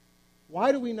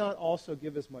 Why do we not also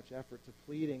give as much effort to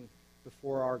pleading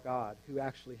before our God, who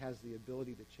actually has the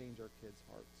ability to change our kids'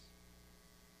 hearts?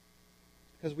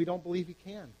 Because we don't believe he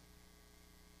can.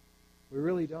 We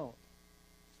really don't.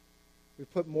 We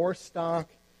put more stock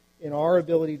in our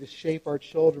ability to shape our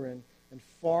children and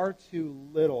far too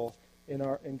little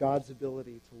in God's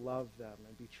ability to love them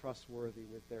and be trustworthy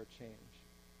with their change.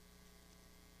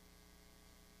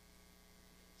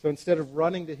 So instead of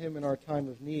running to him in our time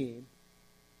of need,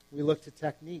 we look to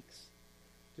techniques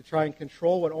to try and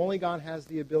control what only God has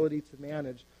the ability to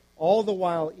manage, all the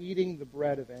while eating the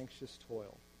bread of anxious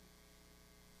toil.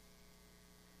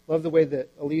 Love the way that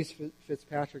Elise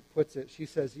Fitzpatrick puts it. She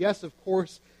says, yes, of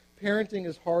course, parenting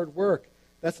is hard work.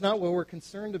 That's not what we're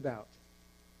concerned about.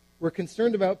 We're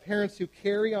concerned about parents who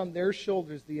carry on their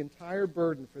shoulders the entire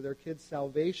burden for their kids'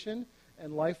 salvation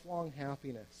and lifelong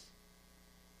happiness.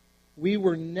 We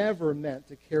were never meant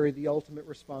to carry the ultimate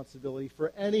responsibility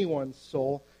for anyone's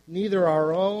soul, neither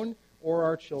our own or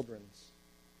our children's.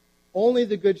 Only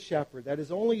the Good Shepherd, that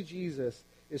is only Jesus,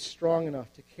 is strong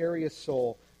enough to carry a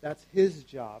soul. That's his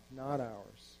job, not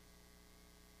ours.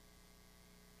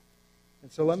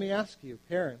 And so let me ask you,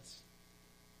 parents,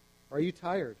 are you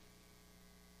tired?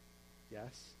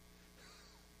 Yes,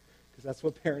 because that's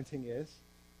what parenting is.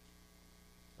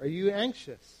 Are you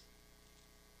anxious?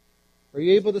 Are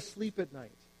you able to sleep at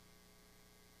night?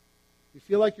 Do you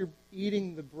feel like you're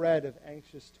eating the bread of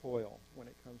anxious toil when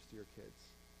it comes to your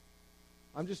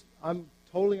kids? I'm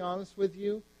totally honest with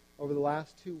you. Over the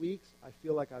last 2 weeks, I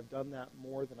feel like I've done that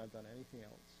more than I've done anything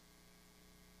else.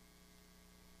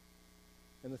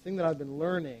 And the thing that I've been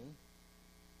learning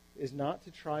is not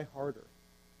to try harder,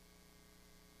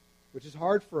 which is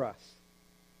hard for us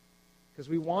because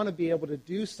we want to be able to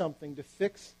do something to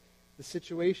fix the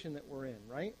situation that we're in,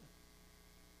 right?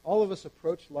 All of us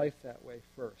approach life that way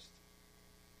first.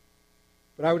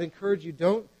 But I would encourage you,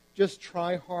 don't just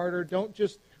try harder. Don't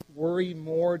just worry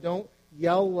more. Don't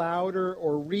yell louder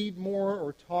or read more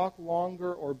or talk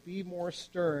longer or be more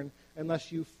stern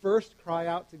unless you first cry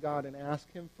out to God and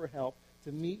ask him for help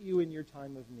to meet you in your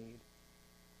time of need.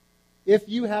 If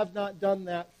you have not done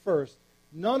that first,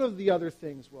 none of the other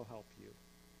things will help you.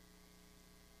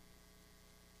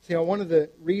 See, one of the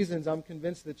reasons I'm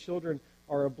convinced that children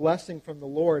are a blessing from the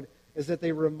Lord is that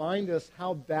they remind us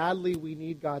how badly we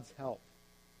need God's help.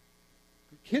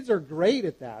 Kids are great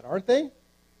at that, aren't they?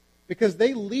 Because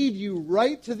they lead you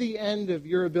right to the end of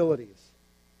your abilities,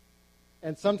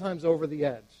 and sometimes over the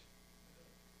edge.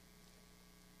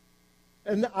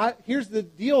 And here's the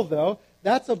deal, though.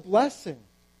 That's a blessing.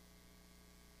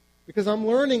 Because I'm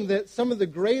learning that some of the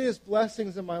greatest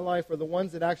blessings in my life are the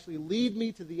ones that actually lead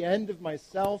me to the end of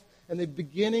myself and the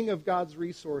beginning of God's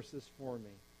resources for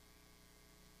me.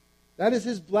 That is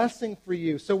his blessing for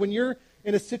you. So when you're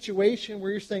in a situation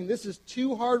where you're saying, this is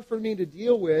too hard for me to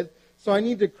deal with, so I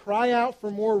need to cry out for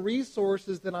more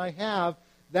resources than I have,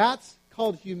 that's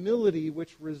called humility,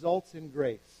 which results in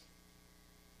grace.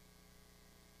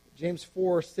 James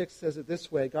 4:6 says it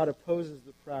this way, God opposes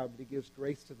the proud, but he gives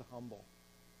grace to the humble.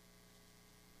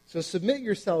 So submit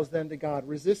yourselves then to God.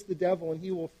 Resist the devil, and he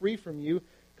will flee from you.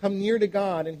 Come near to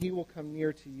God, and he will come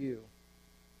near to you.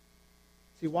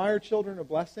 See, why are children a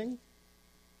blessing?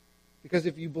 Because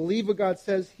if you believe what God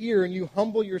says here, and you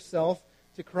humble yourself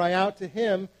to cry out to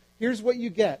him, here's what you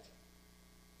get.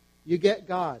 You get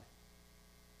God.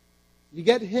 You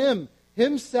get him,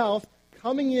 himself,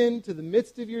 coming into the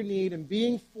midst of your need and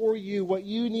being for you what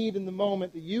you need in the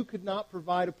moment that you could not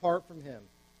provide apart from him.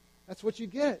 That's what you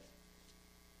get.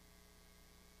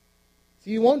 So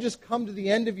you won't just come to the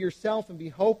end of yourself and be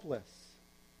hopeless.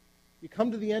 You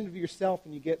come to the end of yourself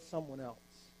and you get someone else.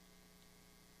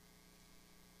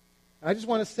 I just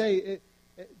want to say,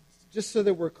 just so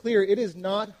that we're clear, it is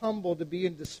not humble to be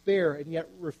in despair and yet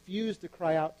refuse to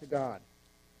cry out to God.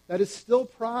 That is still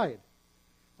pride.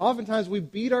 Oftentimes we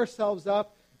beat ourselves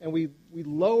up and we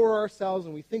lower ourselves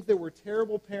and we think that we're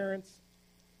terrible parents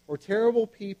or terrible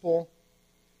people.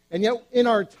 And yet in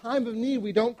our time of need,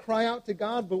 we don't cry out to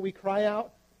God, but we cry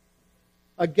out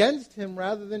against him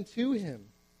rather than to him.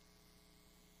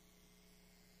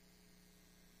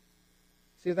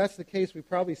 See, if that's the case, we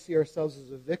probably see ourselves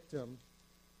as a victim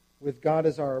with God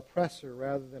as our oppressor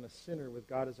rather than a sinner with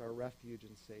God as our refuge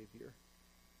and Savior.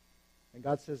 And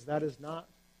God says that is not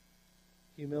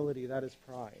humility, that is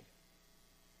pride.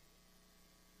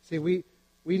 See, we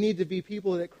need to be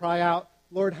people that cry out,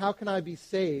 Lord, how can I be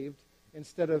saved?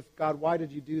 Instead of, God, why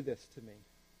did you do this to me?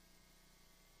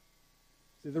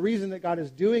 See, the reason that God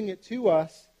is doing it to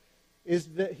us is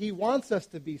that he wants us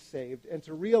to be saved and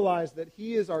to realize that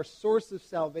he is our source of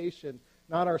salvation,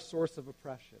 not our source of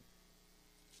oppression.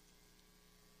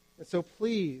 And so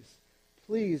please,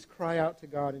 please cry out to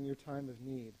God in your time of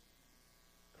need.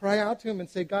 Cry out to him and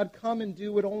say, God, come and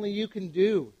do what only you can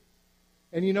do.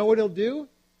 And you know what he'll do?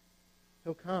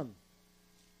 He'll come.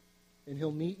 And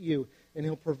he'll meet you. And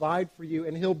he'll provide for you.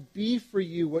 And he'll be for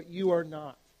you what you are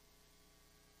not.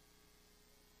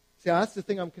 See, that's the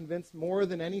thing I'm convinced more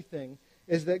than anything,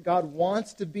 is that God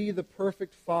wants to be the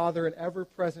perfect Father and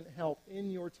ever-present help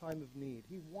in your time of need.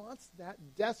 He wants that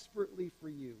desperately for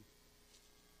you.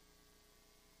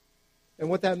 And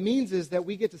what that means is that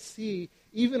we get to see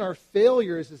even our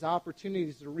failures as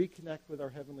opportunities to reconnect with our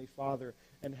Heavenly Father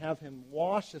and have him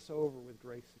wash us over with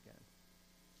grace again.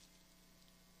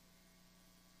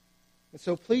 And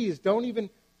so please,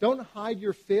 don't hide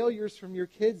your failures from your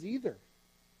kids either.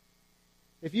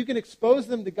 If you can expose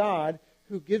them to God,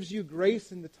 who gives you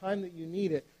grace in the time that you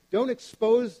need it, don't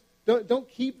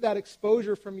keep that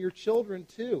exposure from your children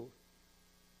too.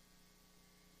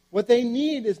 What they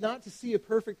need is not to see a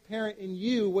perfect parent in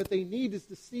you. What they need is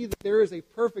to see that there is a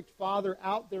perfect father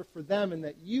out there for them and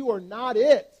that you are not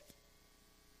it.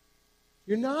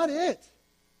 You're not it.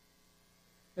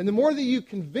 And the more that you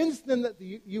convince them that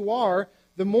you are,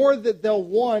 the more that they'll,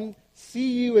 one,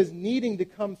 see you as needing to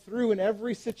come through in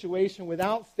every situation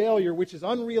without failure, which is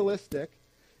unrealistic.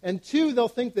 And two, they'll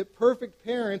think that perfect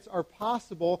parents are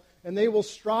possible and they will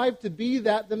strive to be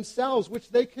that themselves, which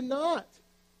they cannot.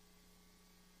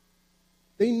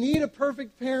 They need a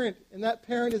perfect parent, and that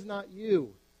parent is not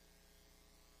you.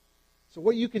 So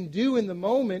what you can do in the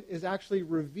moment is actually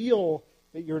reveal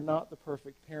that you're not the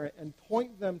perfect parent and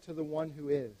point them to the one who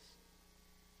is.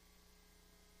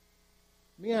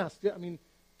 Let me ask,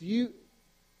 do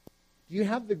you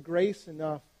have the grace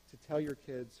enough to tell your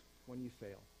kids when you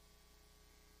fail?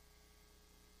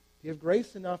 Do you have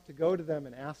grace enough to go to them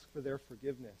and ask for their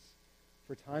forgiveness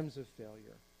for times of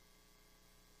failure?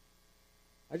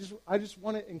 I just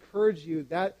want to encourage you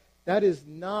that is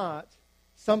not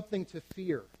something to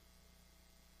fear.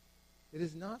 It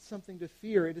is not something to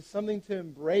fear. It is something to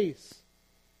embrace.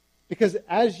 Because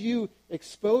as you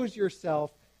expose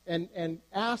yourself and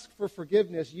ask for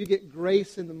forgiveness, you get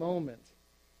grace in the moment,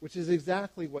 which is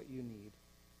exactly what you need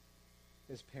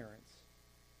as parents.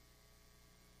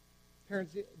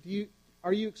 Parents,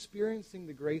 are you experiencing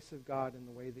the grace of God in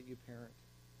the way that you parent?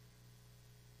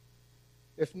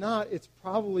 If not, it's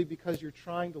probably because you're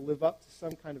trying to live up to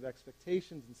some kind of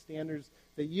expectations and standards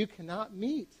that you cannot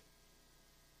meet.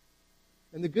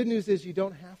 And the good news is you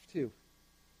don't have to.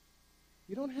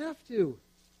 You don't have to.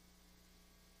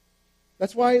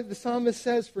 That's why the psalmist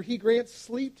says, for he grants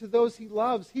sleep to those he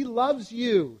loves. He loves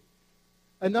you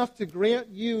enough to grant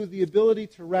you the ability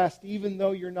to rest, even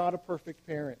though you're not a perfect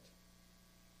parent.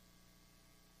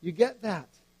 You get that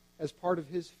as part of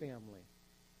his family.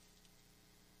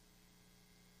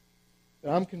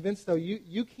 And I'm convinced, though,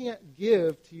 you can't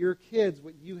give to your kids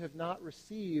what you have not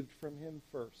received from him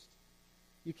first.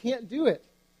 You can't do it.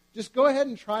 Just go ahead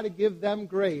and try to give them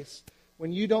grace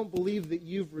when you don't believe that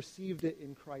you've received it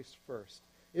in Christ first.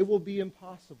 It will be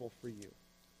impossible for you.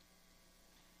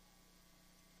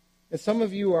 And some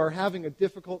of you are having a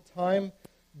difficult time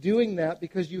doing that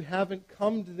because you haven't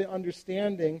come to the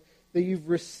understanding that you've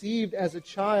received as a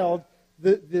child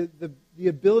the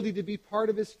ability to be part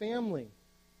of his family.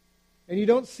 And you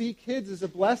don't see kids as a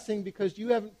blessing because you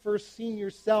haven't first seen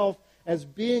yourself as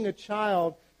being a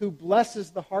child who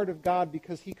blesses the heart of God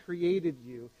because he created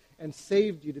you and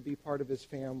saved you to be part of his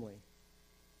family.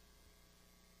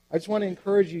 I just want to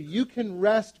encourage you, you can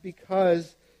rest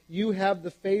because you have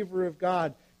the favor of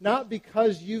God. Not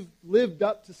because you've lived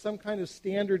up to some kind of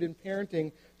standard in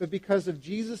parenting, but because of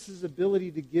Jesus' ability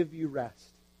to give you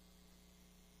rest.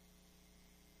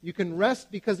 You can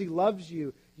rest because he loves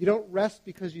you. You don't rest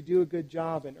because you do a good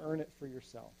job and earn it for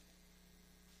yourself.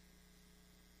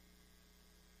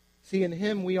 See, in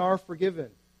him we are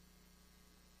forgiven.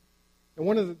 And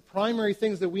one of the primary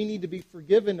things that we need to be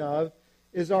forgiven of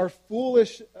is our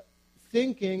foolish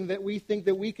thinking that we think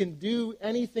that we can do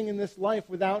anything in this life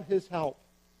without his help.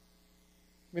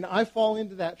 I mean, I fall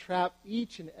into that trap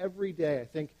each and every day. I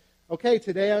think, okay,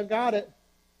 today I got it.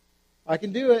 I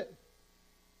can do it.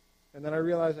 And then I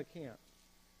realize I can't.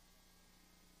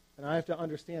 And I have to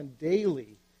understand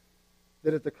daily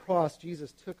that at the cross,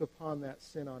 Jesus took upon that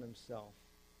sin on himself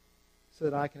so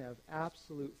that I can have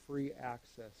absolute free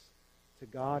access to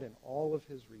God and all of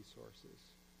his resources.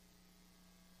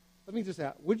 Let me just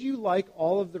ask, would you like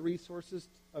all of the resources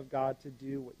of God to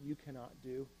do what you cannot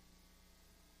do?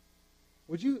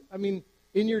 Would you,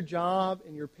 in your job,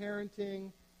 in your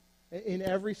parenting, in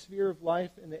every sphere of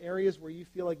life, in the areas where you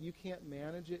feel like you can't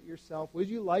manage it yourself, would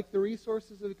you like the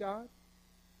resources of God?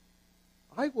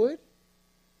 I would.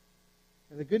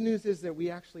 And the good news is that we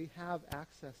actually have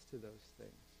access to those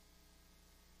things.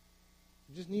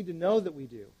 We just need to know that we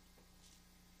do.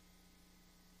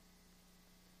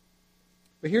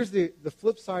 But here's the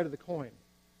flip side of the coin.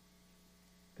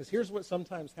 Because here's what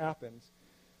sometimes happens.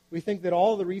 We think that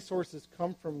all the resources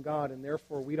come from God, and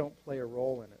therefore we don't play a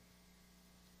role in it.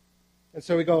 And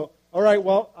so we go, all right,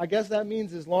 well, I guess that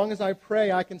means as long as I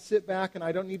pray, I can sit back and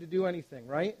I don't need to do anything,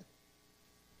 right?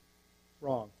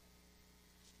 Wrong.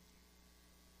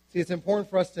 See, it's important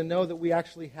for us to know that we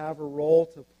actually have a role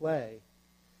to play.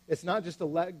 It's not just a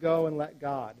let go and let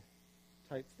God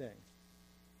type thing.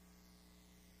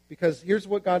 Because here's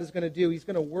what God is going to do. He's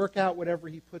going to work out whatever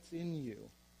he puts in you.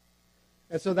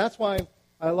 And so that's why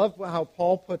I love how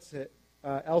Paul puts it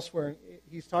elsewhere.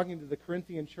 He's talking to the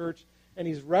Corinthian church, and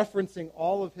he's referencing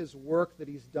all of his work that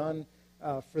he's done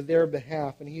for their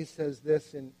behalf. And he says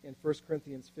this in 1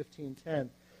 Corinthians 15:10.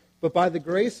 But by the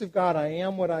grace of God I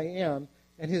am what I am,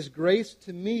 and his grace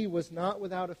to me was not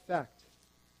without effect.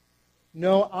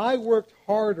 No, I worked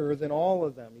harder than all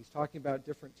of them. He's talking about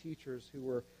different teachers who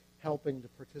were helping to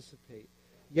participate.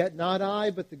 Yet not I,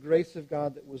 but the grace of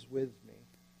God that was with me.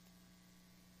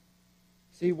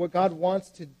 See, what God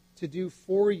wants to do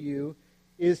for you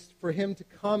is for him to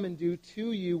come and do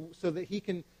to you so that he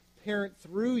can parent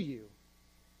through you.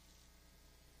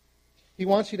 He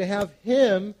wants you to have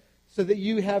him so that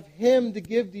you have him to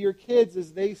give to your kids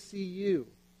as they see you.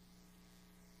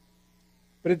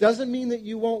 But it doesn't mean that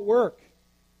you won't work,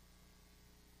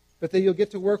 but that you'll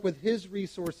get to work with his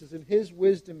resources and his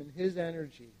wisdom and his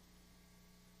energy.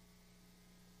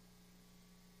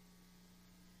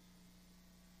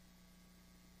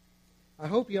 I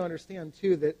hope you understand,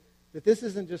 too, that this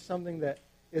isn't just something that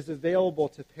is available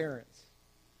to parents.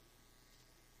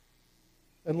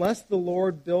 Unless the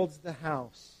Lord builds the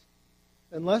house,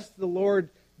 unless the Lord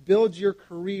builds your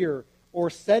career or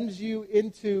sends you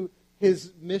into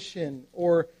his mission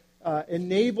or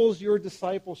enables your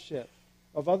discipleship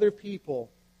of other people.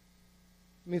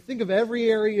 Think of every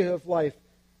area of life.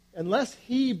 Unless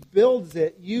he builds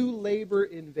it, you labor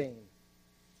in vain.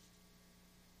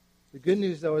 The good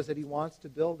news, though, is that he wants to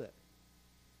build it.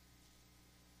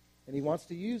 And he wants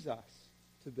to use us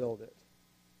to build it.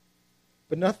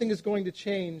 But nothing is going to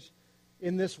change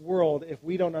in this world if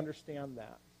we don't understand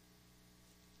that.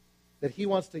 That he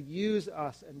wants to use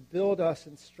us and build us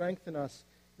and strengthen us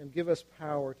and give us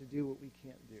power to do what we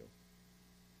can't do.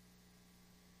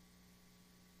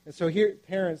 And so here,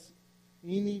 parents,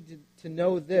 you need to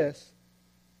know this,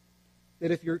 that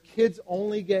if your kids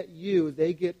only get you,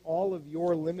 they get all of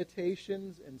your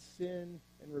limitations and sin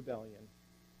and rebellion.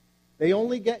 They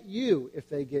only get you if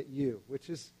they get you,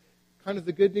 which is kind of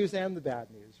the good news and the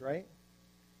bad news, right?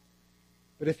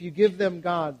 But if you give them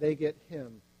God, they get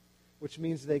him, which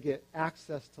means they get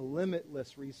access to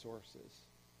limitless resources.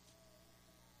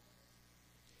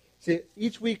 See,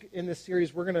 each week in this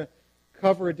series, we're going to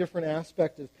cover a different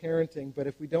aspect of parenting, but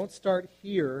if we don't start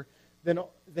here, then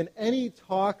any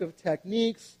talk of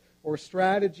techniques or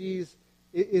strategies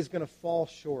is going to fall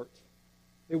short.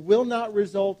 It will not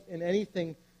result in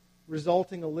anything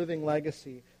resulting a living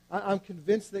legacy. I'm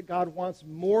convinced that God wants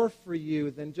more for you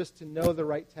than just to know the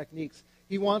right techniques.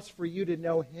 He wants for you to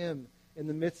know him in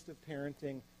the midst of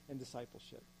parenting and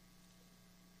discipleship.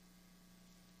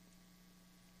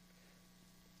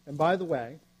 And by the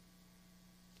way,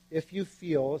 if you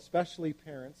feel, especially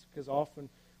parents, because often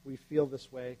we feel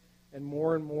this way, and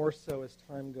more so as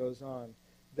time goes on,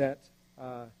 that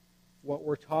what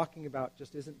we're talking about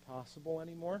just isn't possible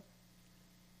anymore.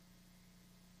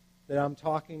 That I'm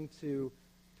talking to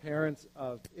parents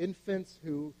of infants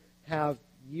who have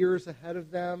years ahead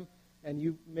of them,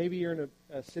 and maybe you're in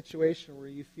a situation where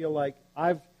you feel like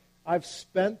I've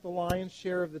spent the lion's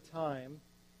share of the time,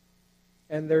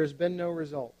 and there's been no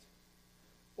result.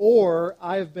 Or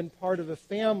I've been part of a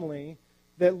family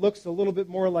that looks a little bit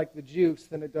more like the Jukes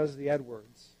than it does the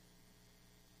Edwards.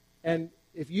 And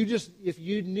if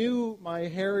you knew my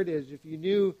heritage, if you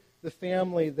knew the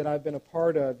family that I've been a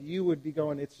part of, you would be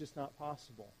going, it's just not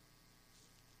possible.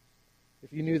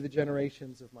 If you knew the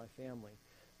generations of my family.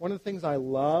 One of the things I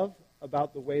love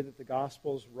about the way that the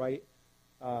Gospels write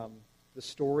the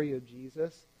story of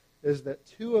Jesus is that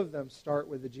two of them start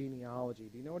with a genealogy.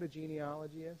 Do you know what a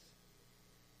genealogy is?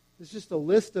 It's just a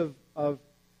list of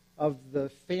the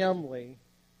family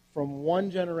from one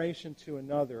generation to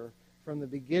another, from the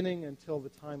beginning until the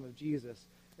time of Jesus.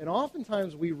 And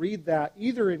oftentimes we read that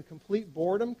either in complete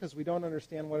boredom because we don't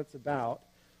understand what it's about,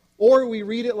 or we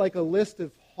read it like a list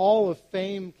of Hall of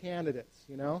Fame candidates,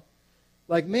 you know?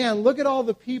 Like, man, look at all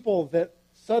the people that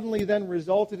suddenly then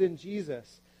resulted in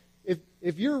Jesus.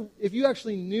 If you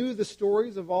actually knew the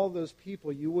stories of all those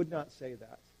people, you would not say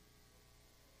that.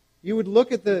 You would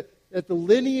look at the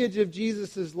lineage of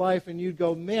Jesus' life and you'd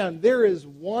go, man, there is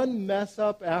one mess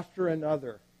up after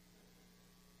another.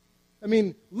 I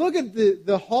mean, look at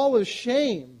the hall of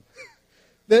shame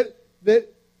that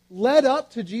led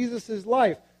up to Jesus'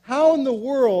 life. How in the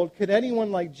world could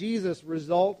anyone like Jesus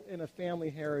result in a family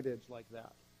heritage like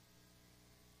that?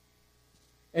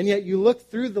 And yet you look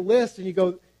through the list and you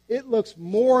go, it looks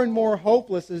more and more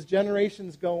hopeless as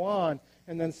generations go on.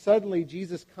 And then suddenly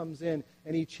Jesus comes in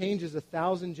and he changes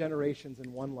 1,000 generations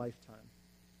in one lifetime.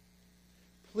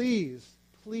 Please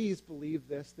believe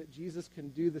this, that Jesus can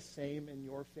do the same in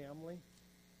your family.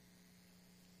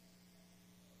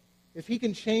 If he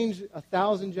can change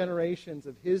 1,000 generations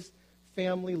of his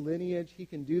family lineage, he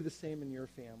can do the same in your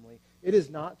family. It is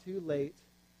not too late,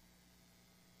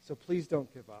 so please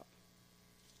don't give up.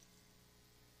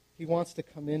 He wants to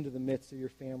come into the midst of your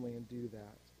family and do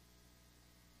that.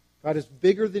 God is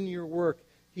bigger than your work.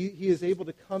 He is able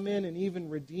to come in and even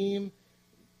redeem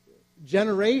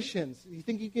generations. You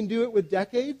think he can do it with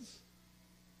decades?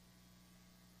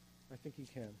 I think he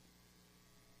can.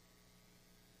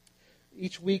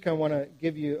 Each week I want to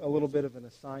give you a little bit of an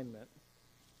assignment.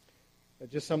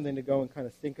 Just something to go and kind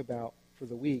of think about for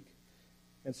the week.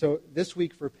 And so this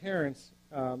week for parents,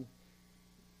 a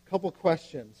couple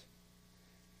questions.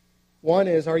 One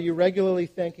is, are you regularly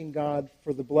thanking God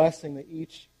for the blessing that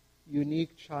each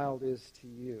unique child is to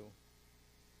you?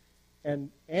 And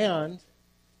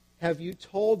have you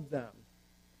told them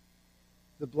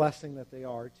the blessing that they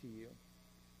are to you?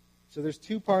 So there's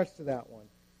two parts to that one.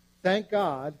 Thank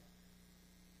God,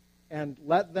 and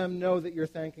let them know that you're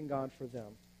thanking God for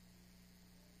them.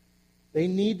 They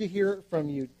need to hear it from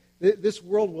you. This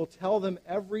world will tell them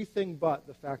everything but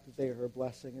the fact that they are a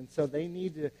blessing. And so they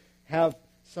need to have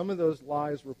some of those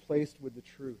lies replaced with the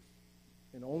truth.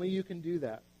 And only you can do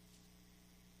that.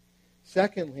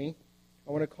 Secondly,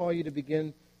 I want to call you to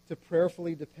begin to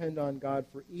prayerfully depend on God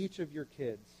for each of your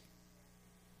kids.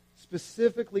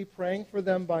 Specifically praying for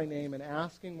them by name and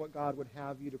asking what God would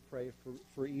have you to pray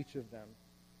for each of them.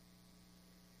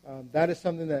 That is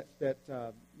something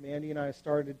that Mandy and I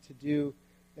started to do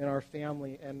in our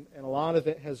family, and a lot of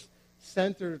it has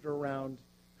centered around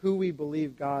who we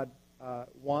believe God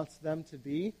wants them to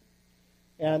be.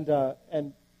 And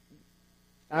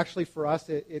actually for us,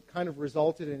 it kind of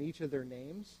resulted in each of their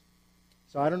names.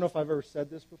 So I don't know if I've ever said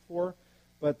this before,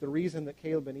 but the reason that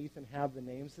Caleb and Ethan have the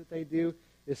names that they do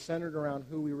is centered around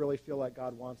who we really feel like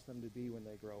God wants them to be when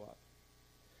they grow up.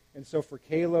 And so for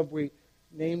Caleb, we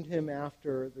named him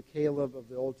after the Caleb of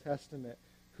the Old Testament,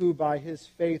 who by his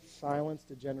faith silenced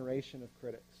a generation of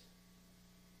critics.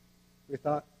 We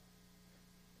thought,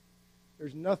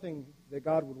 there's nothing that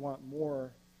God would want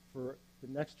more for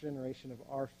the next generation of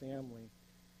our family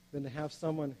than to have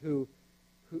someone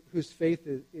whose faith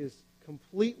is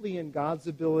completely in God's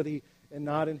ability and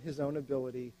not in his own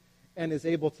ability, and is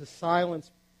able to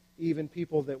silence even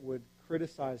people that would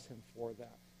criticize him for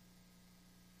that.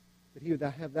 That he would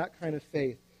have that kind of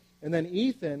faith. And then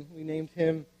Ethan, we named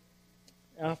him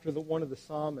after one of the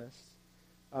psalmists,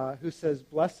 who says,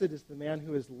 "Blessed is the man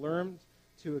who has learned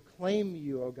to acclaim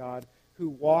you, O God, who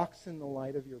walks in the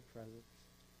light of your presence."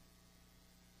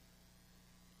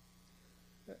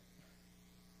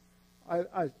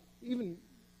 I even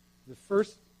the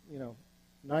first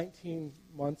 19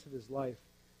 months of his life,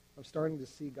 I'm starting to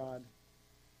see God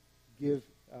give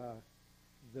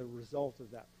the result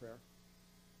of that prayer.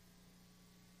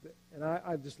 And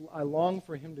I long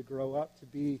for him to grow up to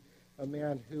be a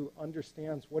man who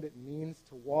understands what it means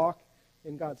to walk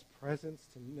in God's presence,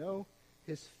 to know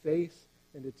his face,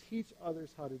 and to teach others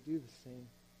how to do the same.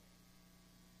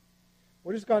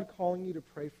 What is God calling you to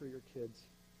pray for your kids?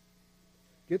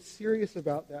 Get serious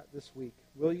about that this week,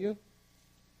 will you?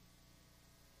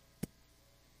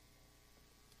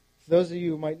 For those of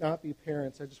you who might not be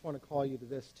parents, I just want to call you to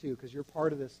this too, because you're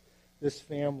part of this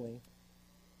family.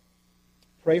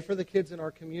 Pray for the kids in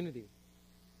our community,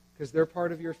 because they're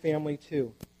part of your family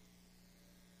too.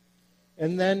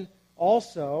 And then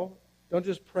also, don't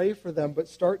just pray for them, but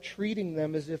start treating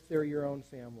them as if they're your own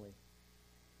family.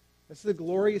 That's the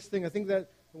glorious thing. I think that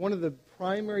one of the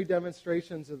primary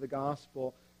demonstrations of the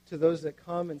gospel to those that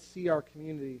come and see our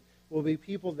community will be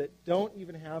people that don't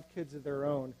even have kids of their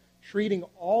own, treating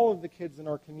all of the kids in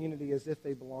our community as if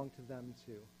they belong to them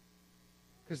too.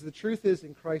 Because the truth is,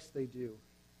 in Christ they do.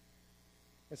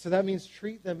 And so that means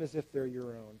treat them as if they're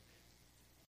your own.